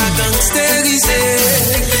Pays a gangsterize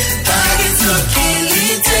Pari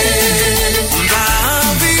tranquillité Ba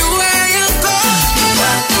anvi we encore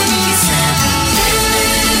Pas kon qui c'est pour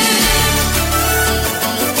m'aimer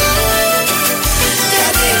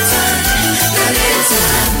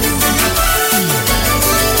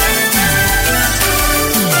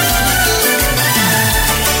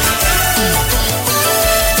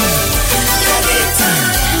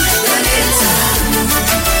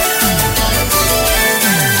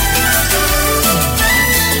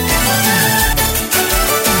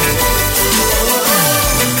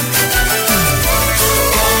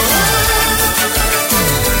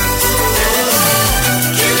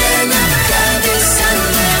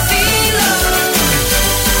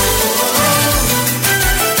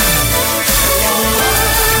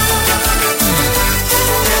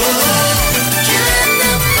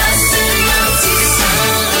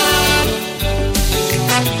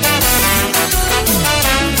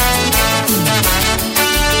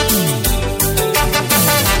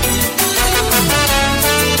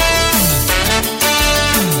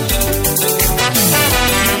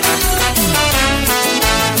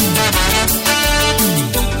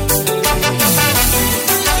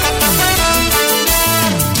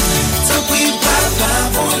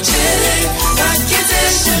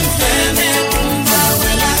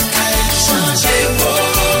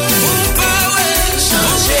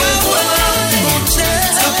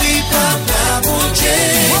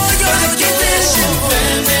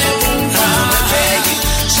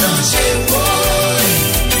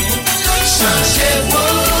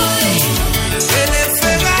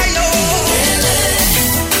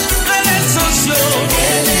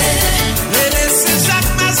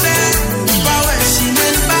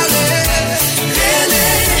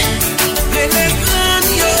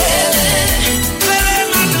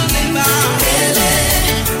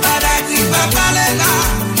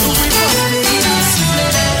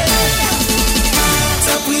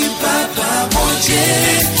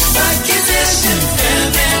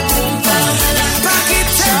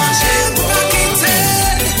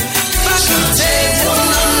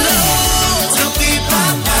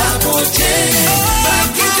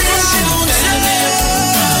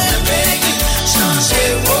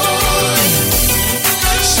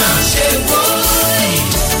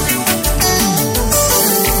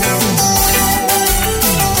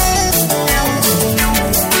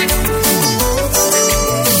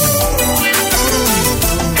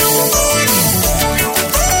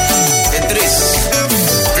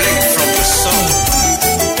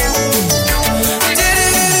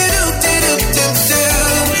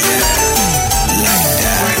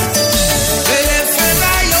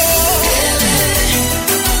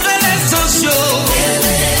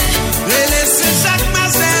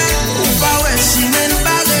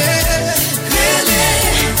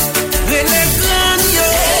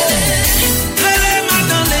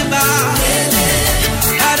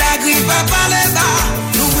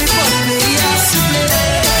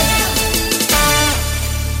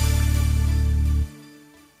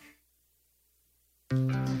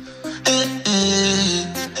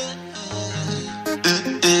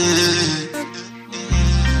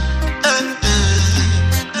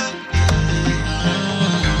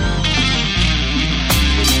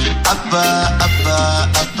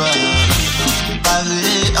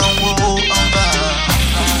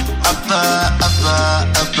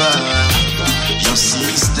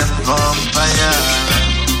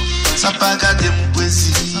Ça pas garder mon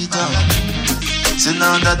président. C'est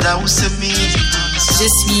non dada ou c'est militant. Je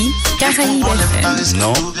suis Caraïbes FM.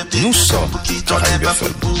 Non, nous sommes Caraïbes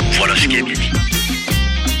FM. Voilà ce qui est bien.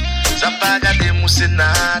 Ça pas garder mon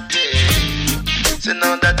sénateur. C'est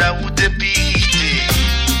non dada ou dépité.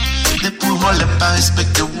 Des pouvoirs les pas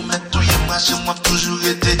respecter ou mettre tout y moi chez moi toujours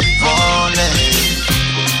été volé.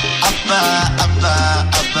 Abba,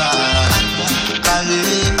 carré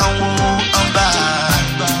en haut, en bas.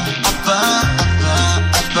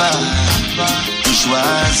 Abba, tu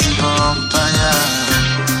choisis vampire.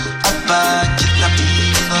 Abba,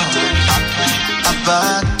 kidnapping. Abba,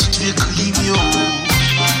 tout vieux crime.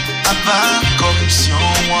 Abba, corruption.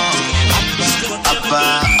 Abba.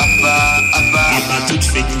 Et pas toute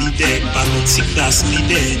fake leader, pas notre petite classe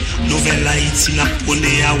leader. Nouvelle Haïti n'a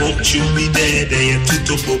prôné à walk to be there. Derrière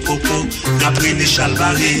tout au popo, n'a pris les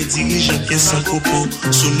chalbarés, dirigeant qui est sans coco.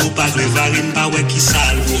 Sous nous pas de varine, pas ouais qui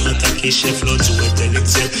salvo. En tant que chef, l'autre ou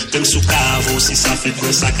intellectuel. Même sous cavo, si ça fait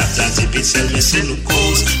quoi ça capte des pételles. Mais c'est nos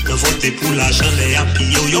causes, de voter pour l'argent, les happy,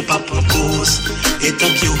 yo pas propose. Et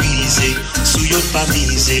tant qu'ils risé, sous yo pas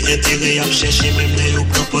misé. Intérêt à chercher, même les yo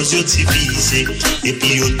propose, yo divisé. Et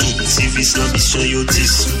puis yo tout civis, l'ambition yo 10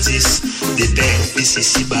 sous 10. Des pères, fils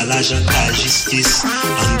ici, bas l'argent, la justice.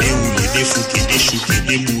 En déroulé, des foutés, des choutés,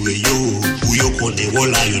 des bourrés yo. Ou yo qu'on est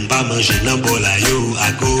rola, yo n'pas manger n'ambola yo,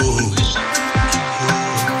 à go.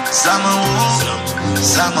 Zaman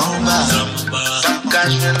ou bas, ça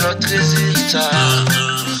cache notre résultat.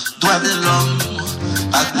 Droit de l'homme,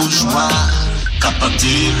 ak bourgeois, capable de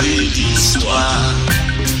l'histoire.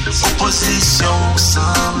 Opposition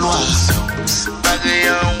sans loi, pareil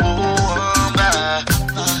en haut, en bas.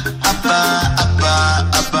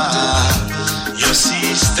 Abba, your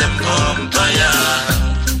system vampire.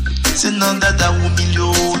 C'est non dada ou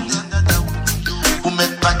million, ou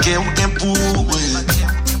mettre paquet ou gain pour.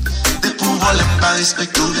 Des pouvoirs les pas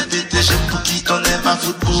respecter, répéter, j'aime pour qui t'en est pas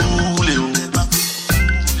football.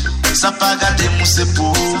 Ça pas garder mon c'est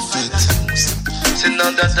prophète. C'est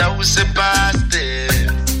non dada ou c'est pasteur.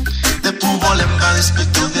 Des pouvoirs les pas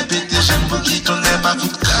respecter, répéter, j'aime pour qui t'en est pas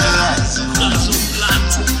football.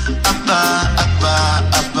 Abba,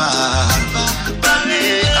 barré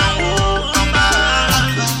en haut, en bas.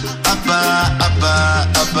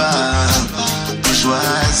 Abba,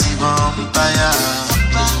 choisis vampire.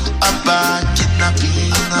 Abba,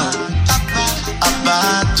 kidnapping. Abba,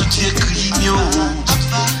 tout est crime.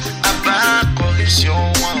 Abba, corruption.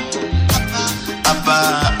 Abba.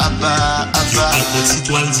 Notre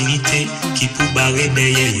citoyen dignité qui pour barrer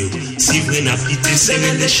derrière yo. Si vrai n'a pité,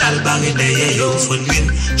 serrer les châles barrer derrière yo. Faut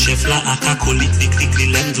l'huile, chef là à cacolite, les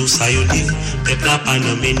l'aime d'où ça yo livre. Peuple là pas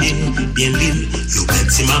nommé bien l'île. Yo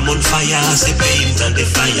bête maman fire, c'est pays dans des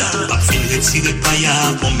fire. Pas fin retirer paya,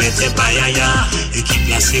 pour mettre payaya. Équipe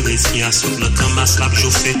là c'est retien, sauf le temps masse la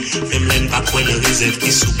chauffé. Même l'aime pas quoi le réserve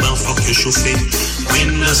qui souvent faut que chauffer.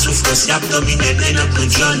 Win la souffrance y'a dominé des notre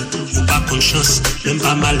jeune. Ou pas qu'on chance, même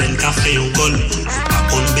pas malin café on goal. Ou pas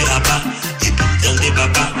qu'on béaba, et puis dans des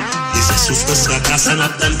babas. Les souffrances la casse à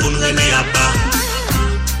n'attendre pour nous aller à bas.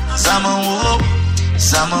 Zaman haut,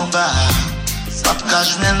 zaman bas. Pape ka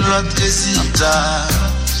jwen l'autre résultat.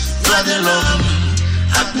 Droit de l'homme,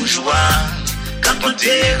 à bourgeois,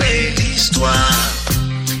 capoter l'histoire.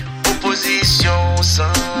 Opposition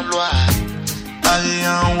sans loi, pareil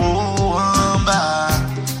en haut, en bas.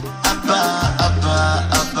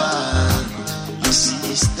 Abba, le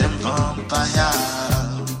système vampire.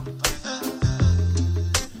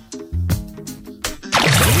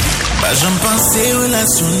 Pas j'en pensais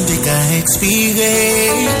relation de qu'à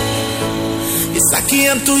expirer. Et ça qui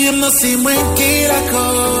aime tout y'a c'est moi qui la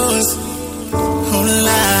cause. Oh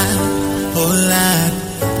là,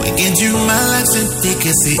 moi j'ai du mal à accepter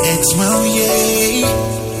que c'est ex-marié.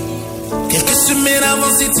 Quelques semaines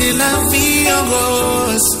avant c'était la vie en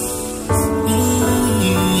rose.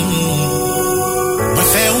 Moi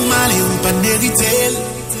faire ou mal et ou pas mériter.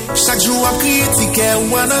 Chaque jour à critiquer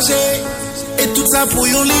ou à nager. Et tout ça pour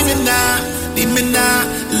yon limena.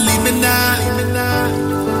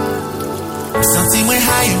 Moi senti moi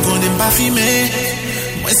high, qu'on n'aime pas filmer.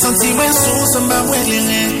 Moi senti moi sous, ça m'a moi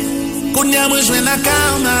éclairé. Qu'on y a moi joué la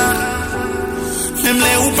karma. Même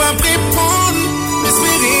les ou pas prépondre,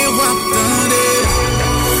 espérer ou attendre.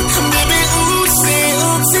 Bébé ou c'est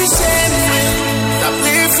oxygène. T'as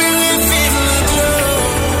préféré vivre le glow.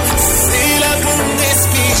 C'est la bonne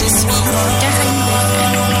respirer. Je suis Caraïbes.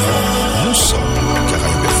 Nous sommes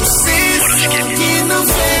Caraïbes. C'est ce qui nous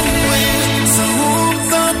fait moins. Ça ouvre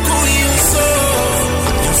dans pour yon so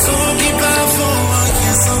qui va voir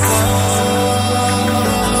qui s'en va.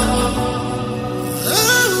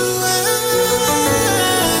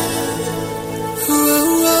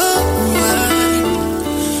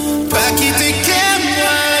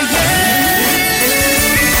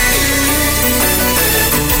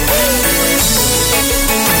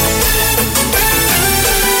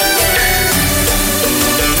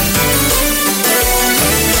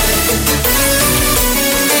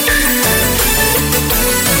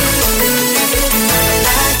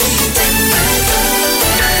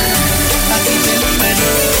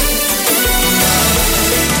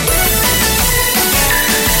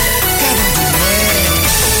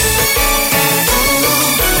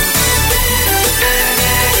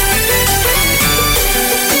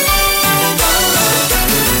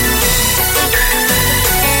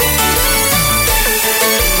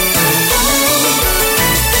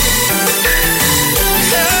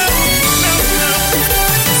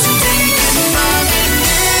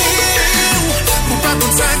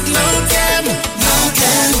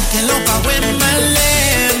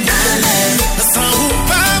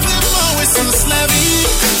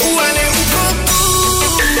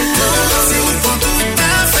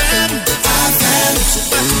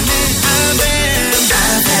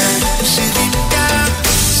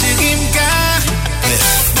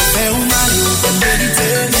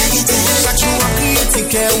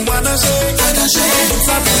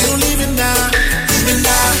 ça pour nous living now. Living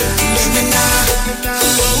now, living now.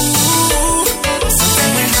 Santi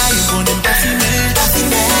mwen high, bon dem pa fime.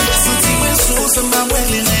 Santi mwen sou, se m'a mwen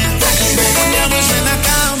lene. Mwen mwen jwen na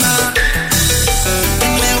karma.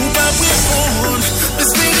 Mwen ou pa prepon,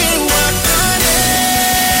 espere wak kane.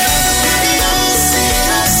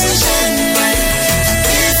 Se jen mwen,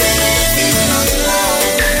 vive nan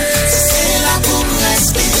love. Se la pou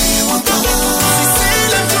respire wakon.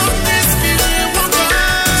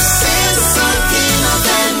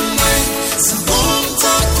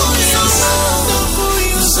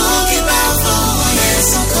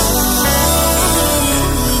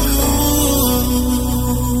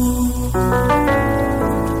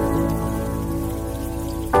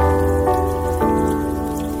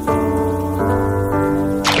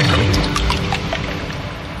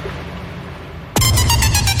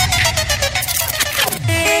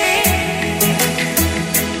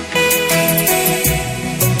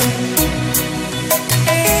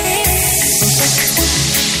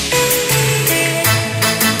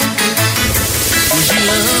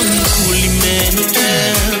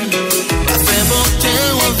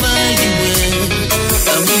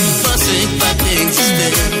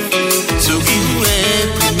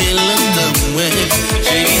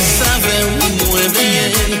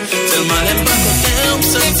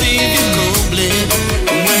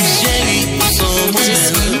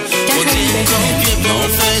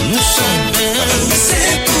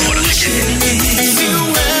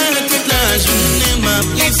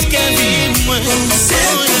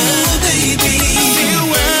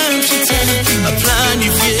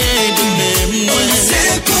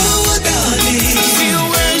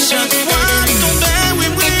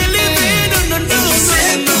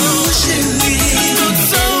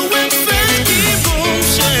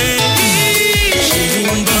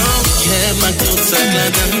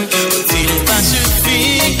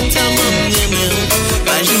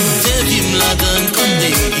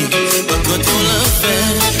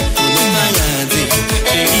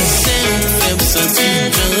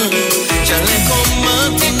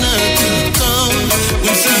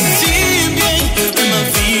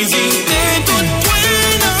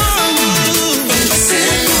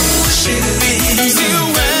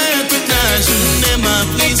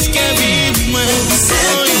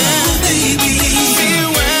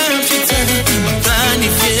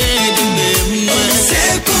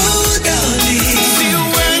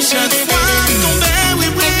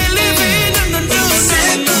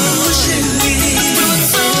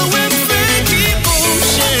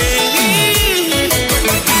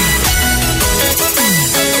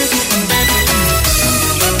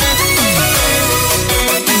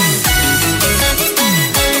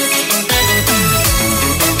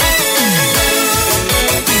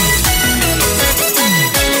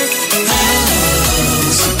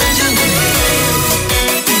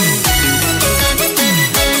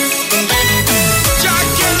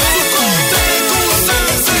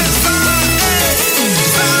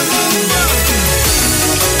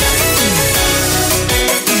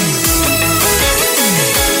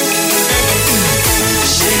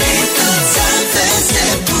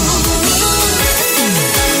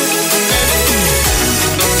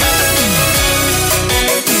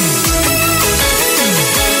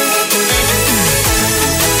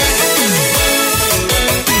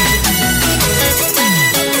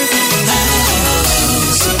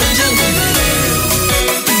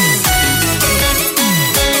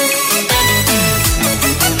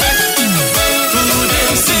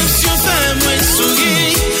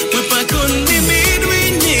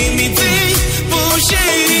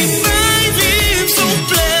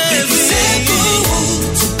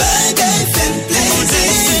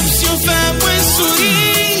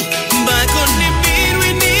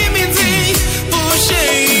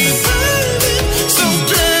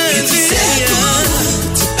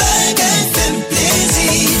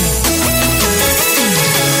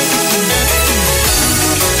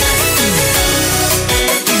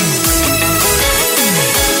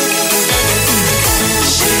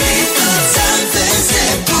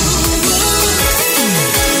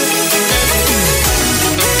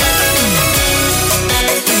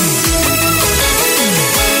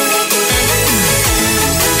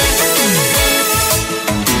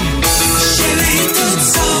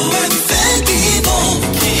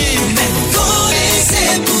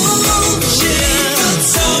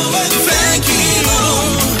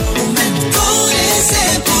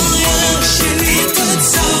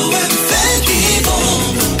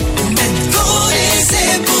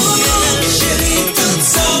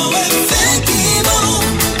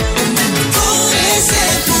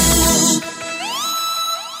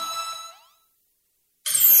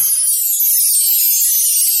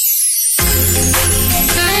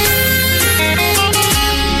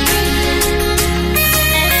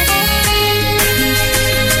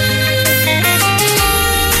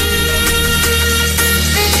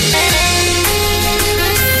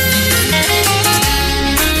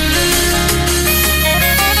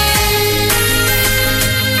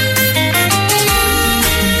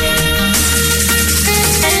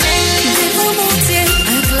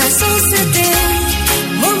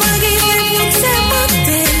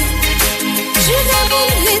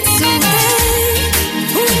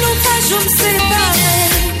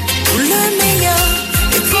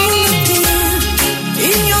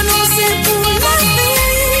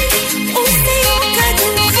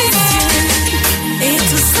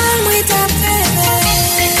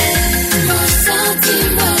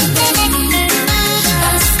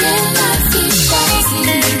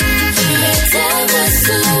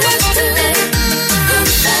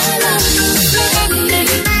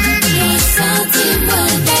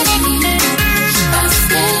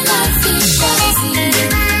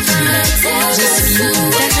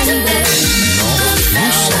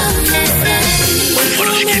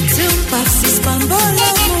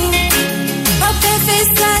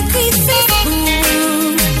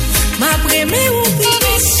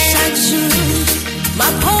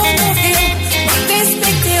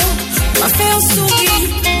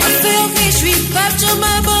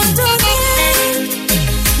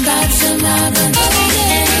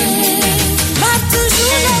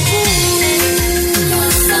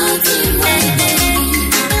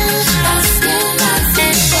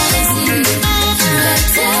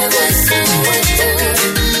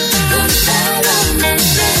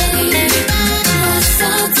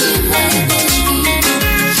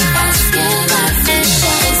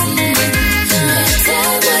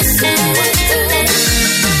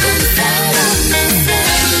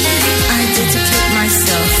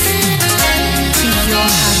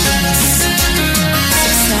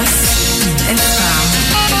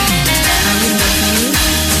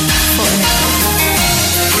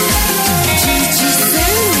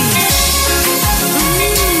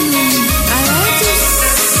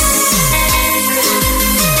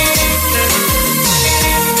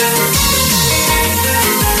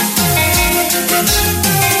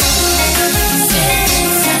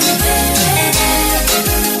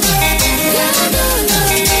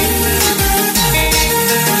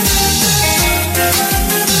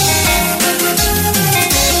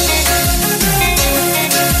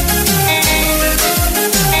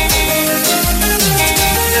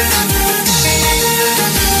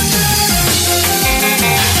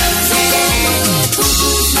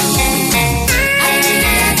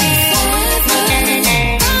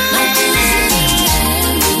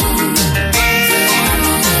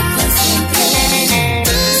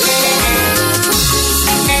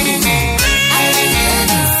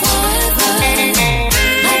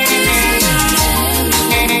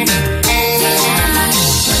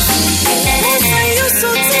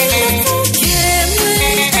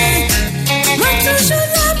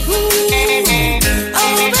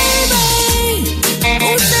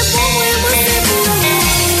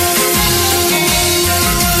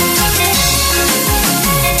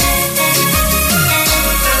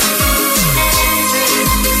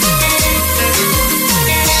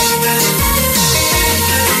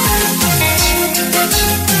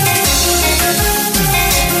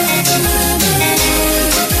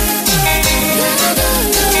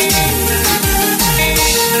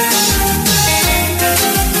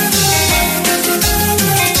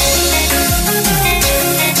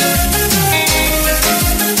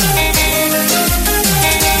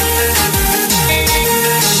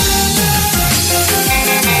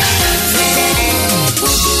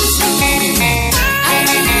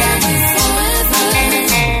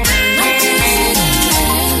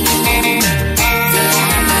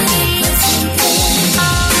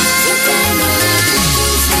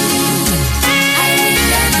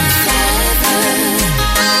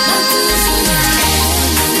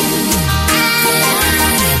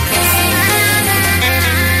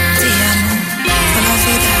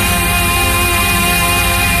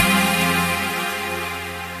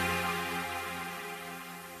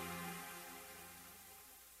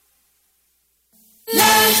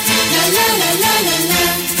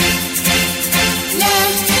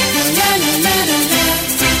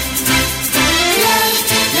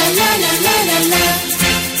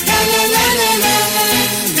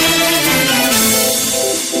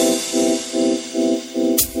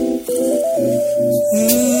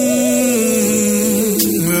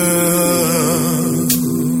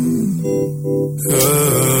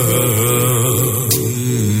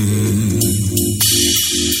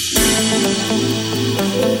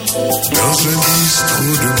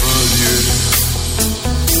 banlieue,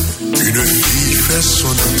 une fille fait son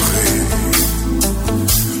entrée,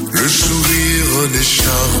 le sourire en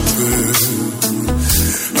écharpe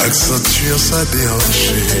accentue sa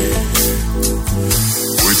déhanchée.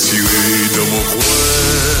 Retiré dans mon coin,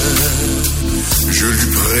 je lui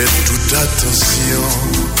prête toute attention.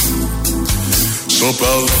 Son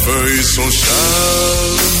parfum et son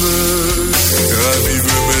charme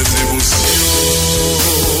ravivent mes émotions.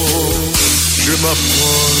 Je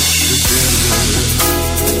m'approche d'elle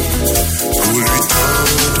pour lui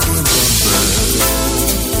tendre ma main.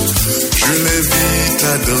 Je l'invite à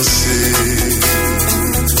danser,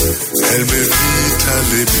 elle m'invite à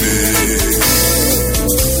l'aimer.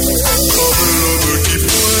 Comme l'homme qui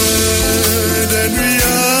pointe des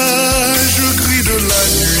nuages au cri de la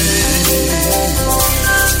nuit.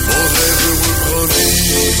 Mon rêve reprend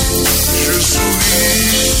vie, je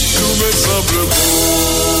souris, tout me semble beau.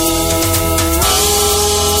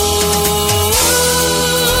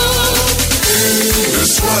 Une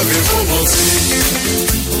soirée romantique,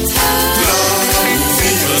 là où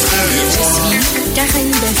vivre très loin.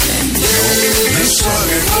 Caraïbes FM. Une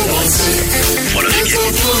soirée romantique, les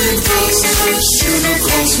enfants une danse sur nos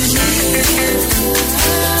grands unis.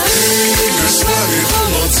 Une soirée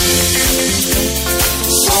romantique,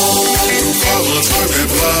 sans tout corps entre mes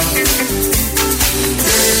bras.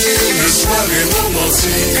 Une soirée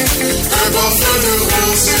romantique, un parfum de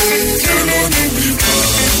rosée que l'on n'oublie pas.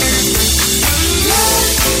 La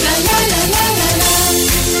la la la la la la.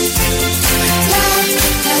 La la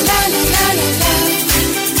la la la la la.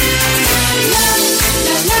 La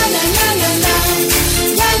la la la la la la.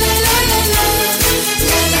 La la la la la.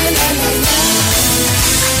 La la la la la.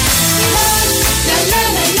 La la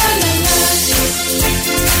la la la la.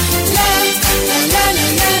 La la la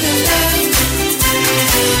la la la la. La la la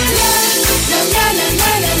la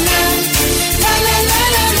la la. La la la la la la. La la la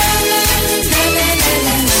la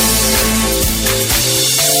la.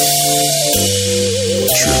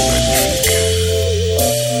 Tu es magnifique.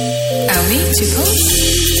 Ah oui, tu penses?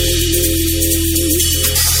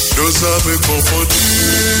 Nos âmes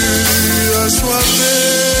confondues,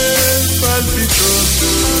 assoiffées, palpitantes,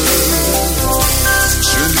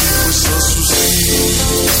 se livrent sans souci,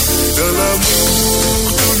 dans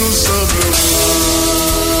l'amour tout nous semble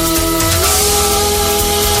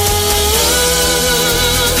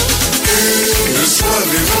une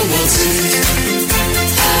soirée romantique,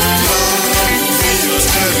 là où vivre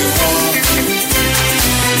très loin.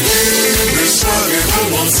 Une soirée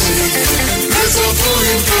romantique, les enfants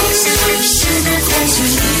une danse sur nos grands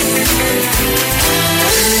unis.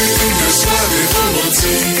 Une soirée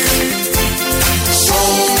romantique,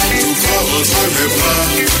 sans tout corps entre mes bras.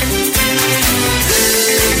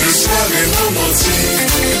 Une soirée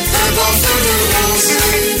romantique, un parfum de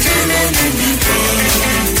rosée que l'on n'oublie pas.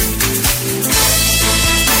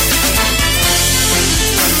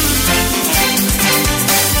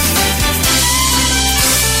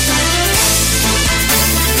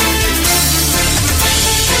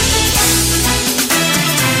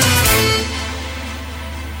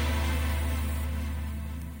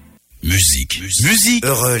 Musique.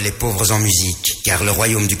 Heureux les pauvres en musique, car le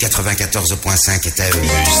royaume du 94.5 est à eux.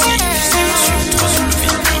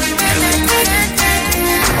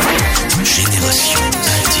 Génération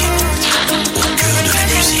intime, au cœur de la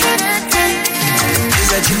musique.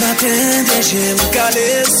 Les du matin, j'ai me calé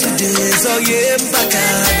sous des oreillers, pas qu'à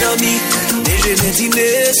dormir. Déjeuner,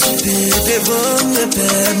 dîner, souper, devant me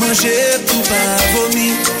père, manger pour pas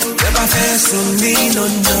vomir. Ouais, pas faire sommeil, non,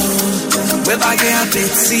 non. Ouais, pas gagner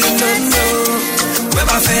appétit, non, non. Ouais,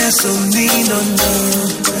 pas faire sommeil, non, non.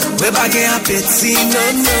 Ouais, pas gagner appétit,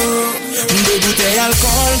 non, non. Deux bouteilles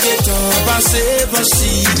alcool, des temps passés, pour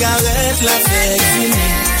cigarette, la fête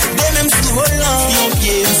finie. Des mêmes sous volant, yon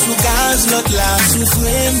pied sous gaz, l'autre là, souffre,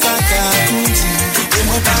 pas qu'à conduire. Et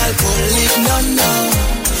moi, pas alcoolique, non, non.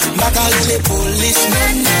 Pas qu'à les polices, non,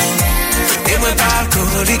 non. Et moi, pas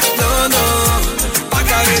alcoolique, non, non. Pas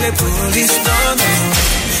qu'à les polices, non, non.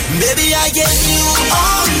 Baby, I gave you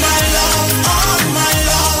all my love, all my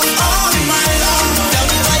love, all my love. Tell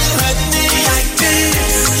me why you hurt me like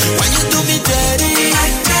this, why you do me dirty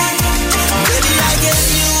like that. Baby, I gave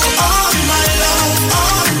you all my love,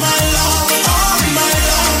 all my love, all my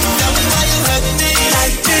love. Tell me why you hurt me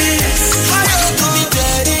like this, why you do me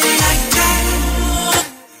dirty like that.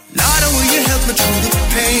 Lord, will you help me through the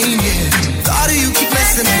pain, yeah. Thought of you keep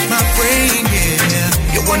messing with my brain, yeah.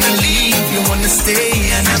 You wanna leave, you wanna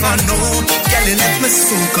stay, I never know. Girl, you left me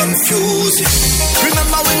so confused.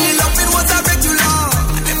 Remember when you loved it was a regular.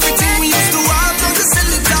 Everything we used to have, don't you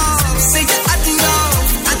sell it off. Say you had enough,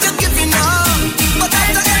 and you're giving up. But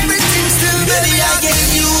after everything still, baby, I gave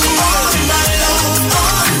you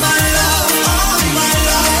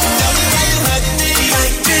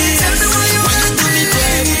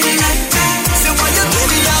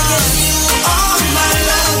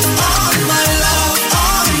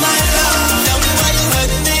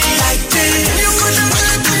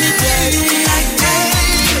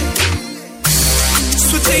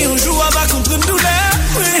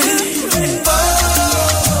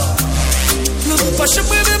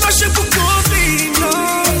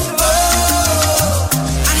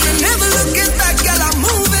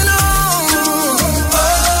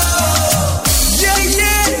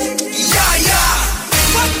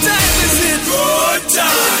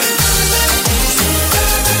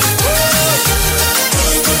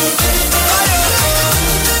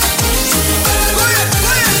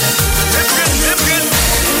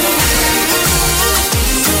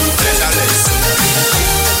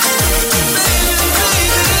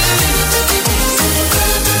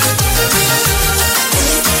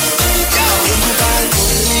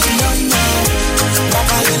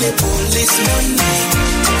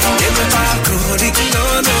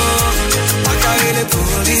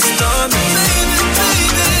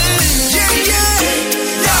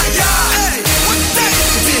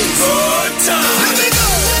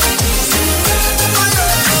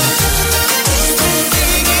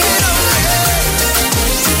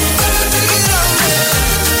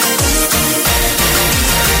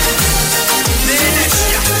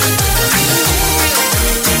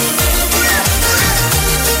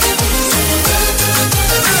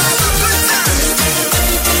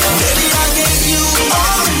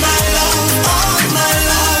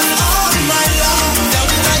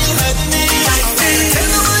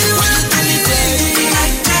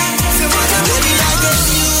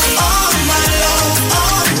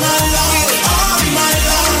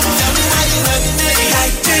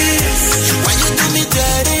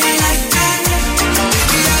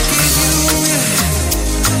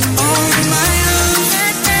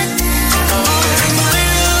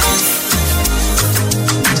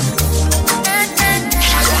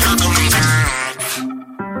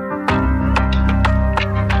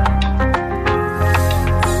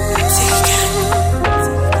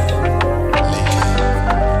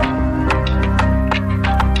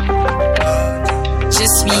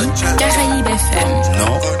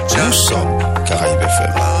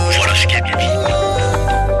FM. Voilà ce qui est bien.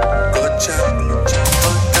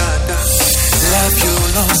 La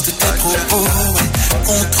violence de tes propos, ouais,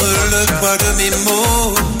 contre le poids de mes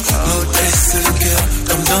mots, nous blesse le cœur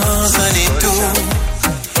comme dans un étau.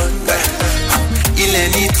 Ouais. Il est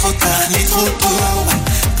ni trop tard ni trop tôt, ouais,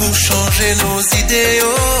 pour changer nos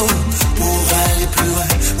idéaux, pour aller plus loin,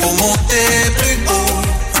 pour monter plus haut.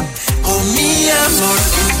 Oh mi amor,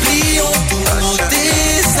 oublions tous nos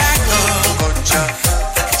désaccords.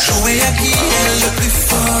 Jouer à qui est le plus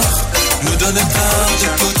fort nous donne tort de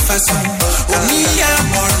toute façon. Oh mi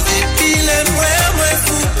amor, depuis le moins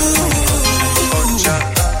fou.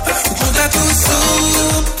 Conta tu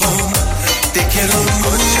supo, te quiero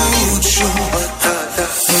mucho.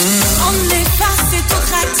 On est passé tout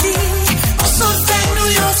raté, on sauve New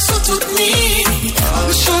York sous toute nuit. On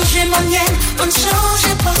change manière, on change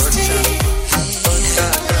posture.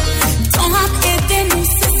 Ton rap aidez-nous,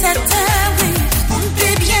 c'est certain, oui. On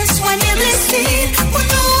peut bien soigner blessés, pour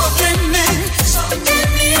nous remettre sans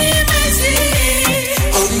demi-mesure.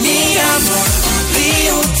 Oh mi amor,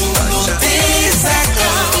 oublions tous nos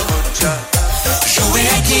désaccords. Jouer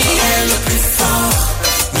à qui est le plus fort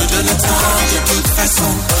nous donne tort de toute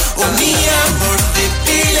façon. Oh mi amor,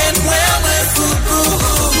 depuis les moins fou.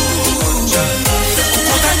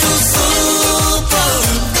 Conta tu supo,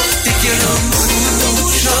 te quiero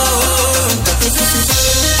mucho.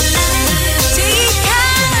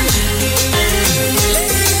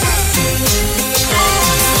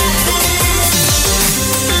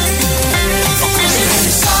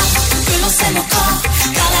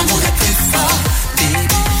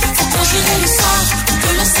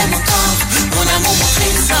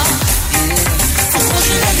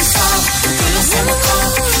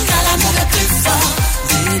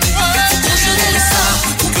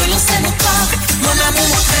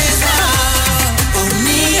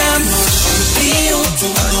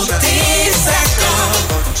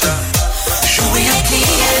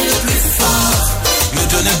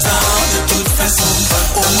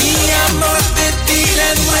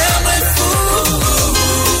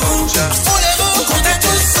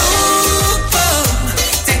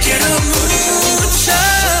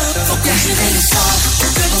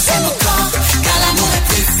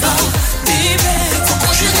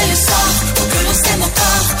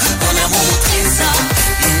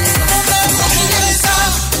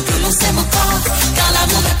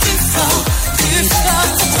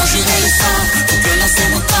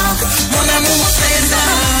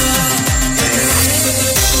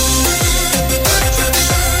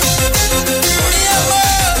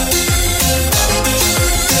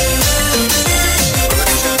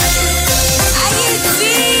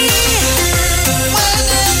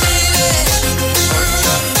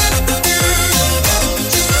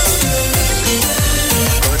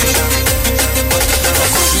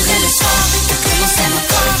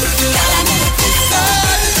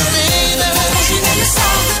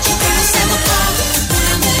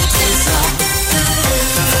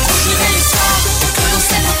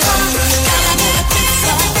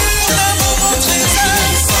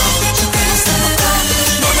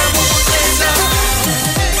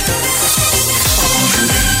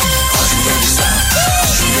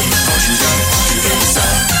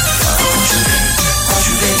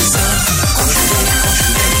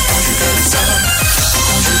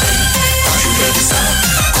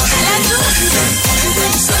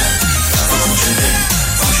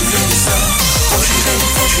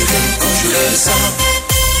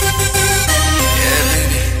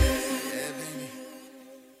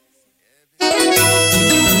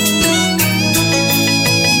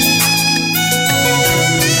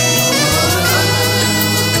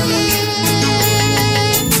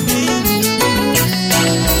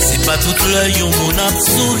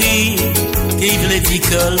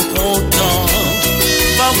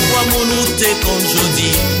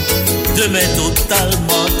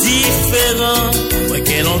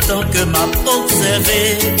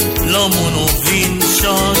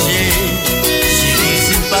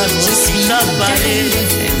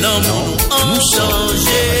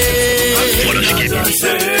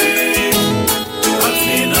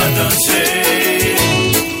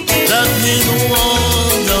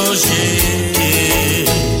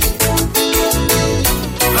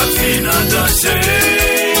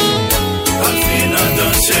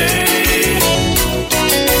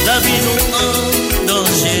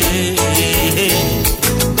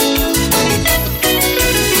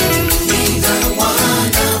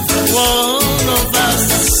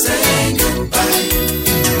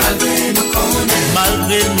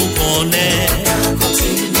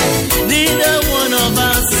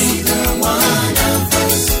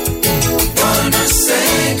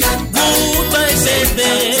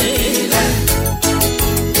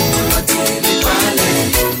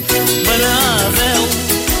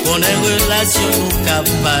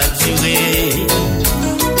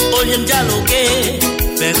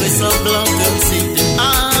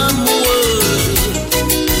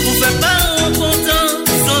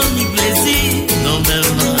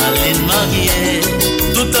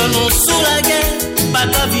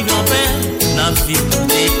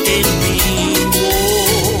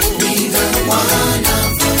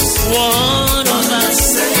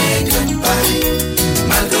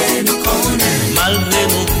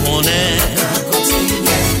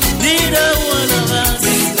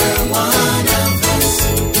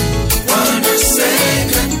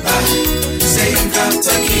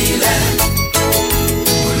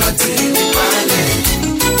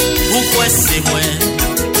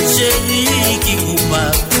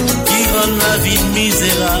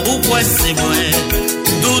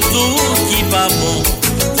 pas bon,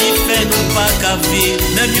 qui fait nous pas qu'à vivre.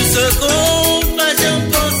 Même une seconde, pas j'en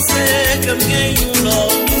pensais comme gagne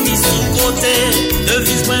l'homme qui sous côté.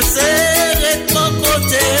 Devise moi serré de mon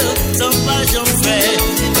côté, sans pas j'en fais.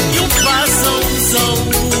 You passe en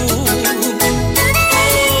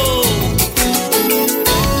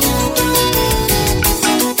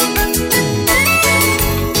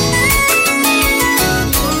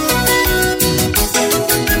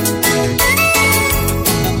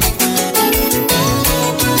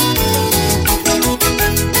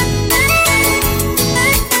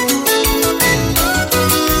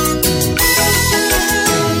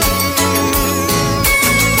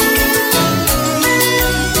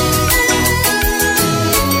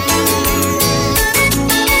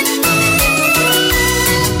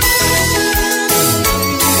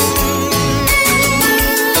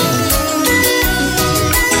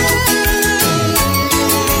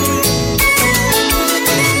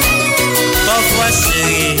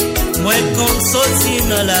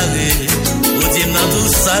dans la rue, ou dis dans tout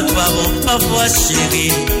ça pas bon, parfois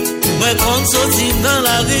chérie. Moi quand sorti dans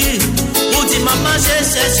la rue, ou dis maman j'ai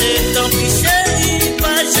cherché, tant pis chérie,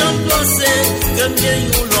 pas j'en pensais, comme bien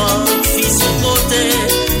yon l'autre, fille sur côté,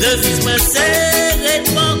 devise me serrer de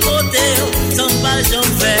mon côté, sans pas j'en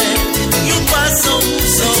fais, you pas sans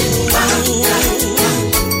vous.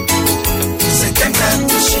 C'est qu'un gars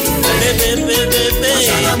de chien, bébé.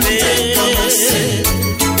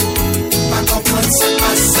 Pas comprendre ça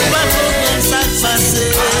passé.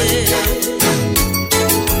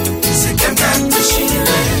 C'est quelqu'un de chine.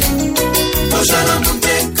 Moi j'allais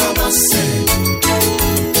monter commencer.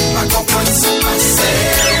 Pas comprendre ça passé.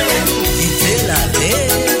 Quitter la haie.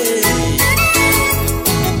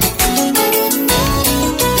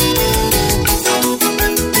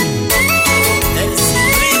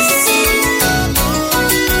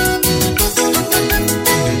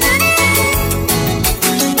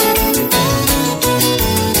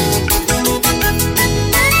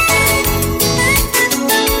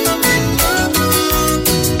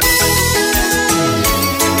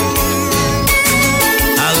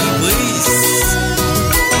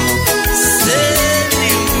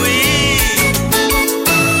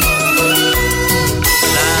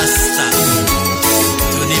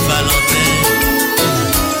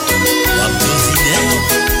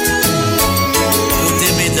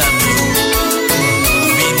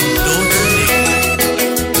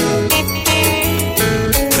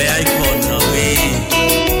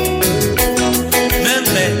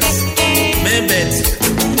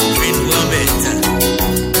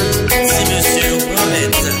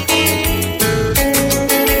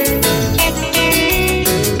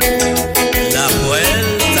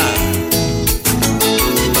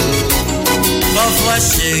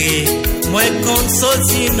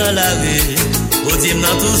 Dans la rue, ou dis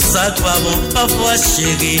dans tout ça pas bon, parfois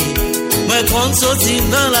chérie. Moi quand sorti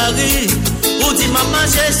dans la rue, ou dis maman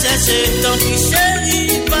j'ai cherché, tant pis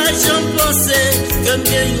chérie, pas j'en pensais, comme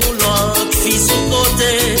bien yon l'autre, fille sur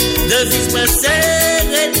côté, devise me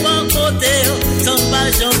serrer de mon côté, sans pas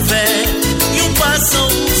j'en fais, you pas sans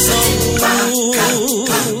vous.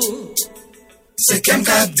 C'est qu'un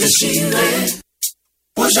gars déchiré,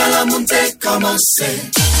 moi j'allais monter commencer.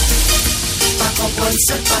 Pas comprendre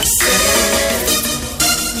c'est passé.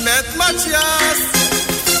 Maître Mathias,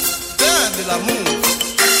 de l'amour.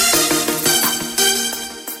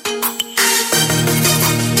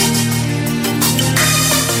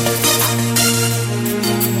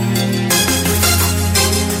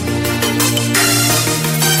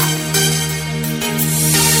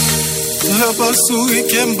 Pas souri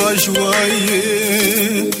qu'aime pas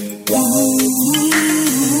joyer.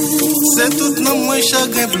 C'est tout non moins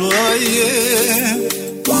chagrin ployé.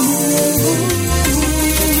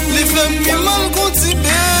 Les femmes qui mal conti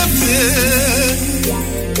bébé.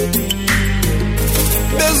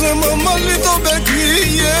 Besoin maman lui tombe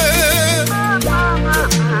crier.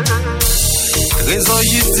 Raison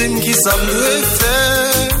légitime qui s'amène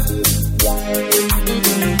fait.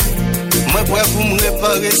 Moi prêt pour me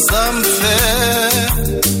réparer ça me fait.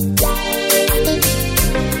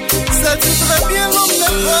 Ça dit très bien l'homme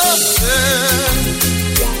n'est pas fait.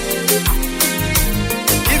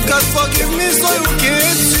 If God forgive me so you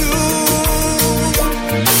can't do.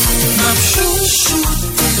 Ma chouchou,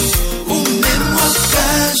 ou même moi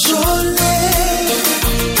cajolé.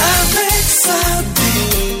 Avec ça,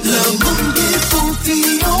 le monde est pour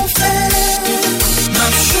triompher. Ma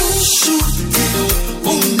chouchou,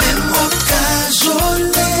 ou même moi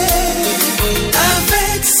cajolé.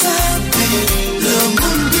 Avec ça, le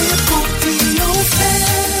monde est pour triompher.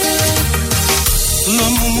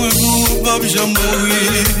 L'amour moi pour pas jamais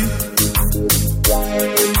mourir.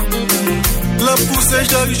 la pousse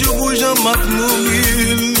chaque jour pour Jean-Marc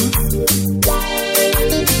Nouril.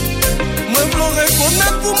 Moi pleurer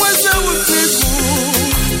connaître pour moi c'est aussi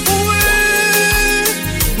court.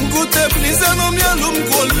 Oui, goûter plaisir non bien l'homme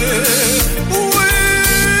collé. Oui,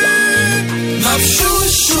 m'a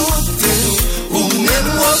chouchouté ou même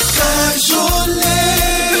moi cajolé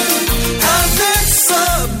avec sa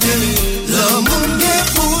belle l'amour bien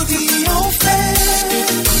pour dire en fait.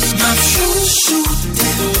 M'a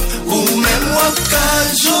chouchouté ou même moi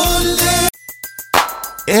cajolé.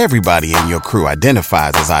 Everybody in your crew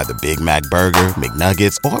identifies as either Big Mac Burger,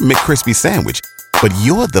 McNuggets, or McCrispy Sandwich. But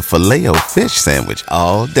you're the Filet-O-Fish Sandwich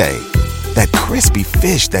all day. That crispy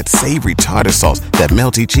fish, that savory tartar sauce, that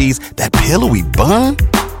melty cheese, that pillowy bun.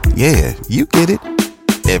 Yeah, you get it.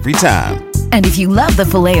 Every time. And if you love the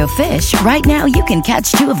Filet-O-Fish, right now you can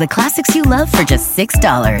catch 2 of the classics you love for just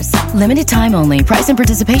 $6. Limited time only. Price and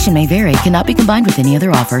participation may vary. Cannot be combined with any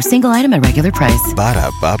other offer. Single item at regular price.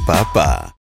 Ba-da-ba-ba-ba.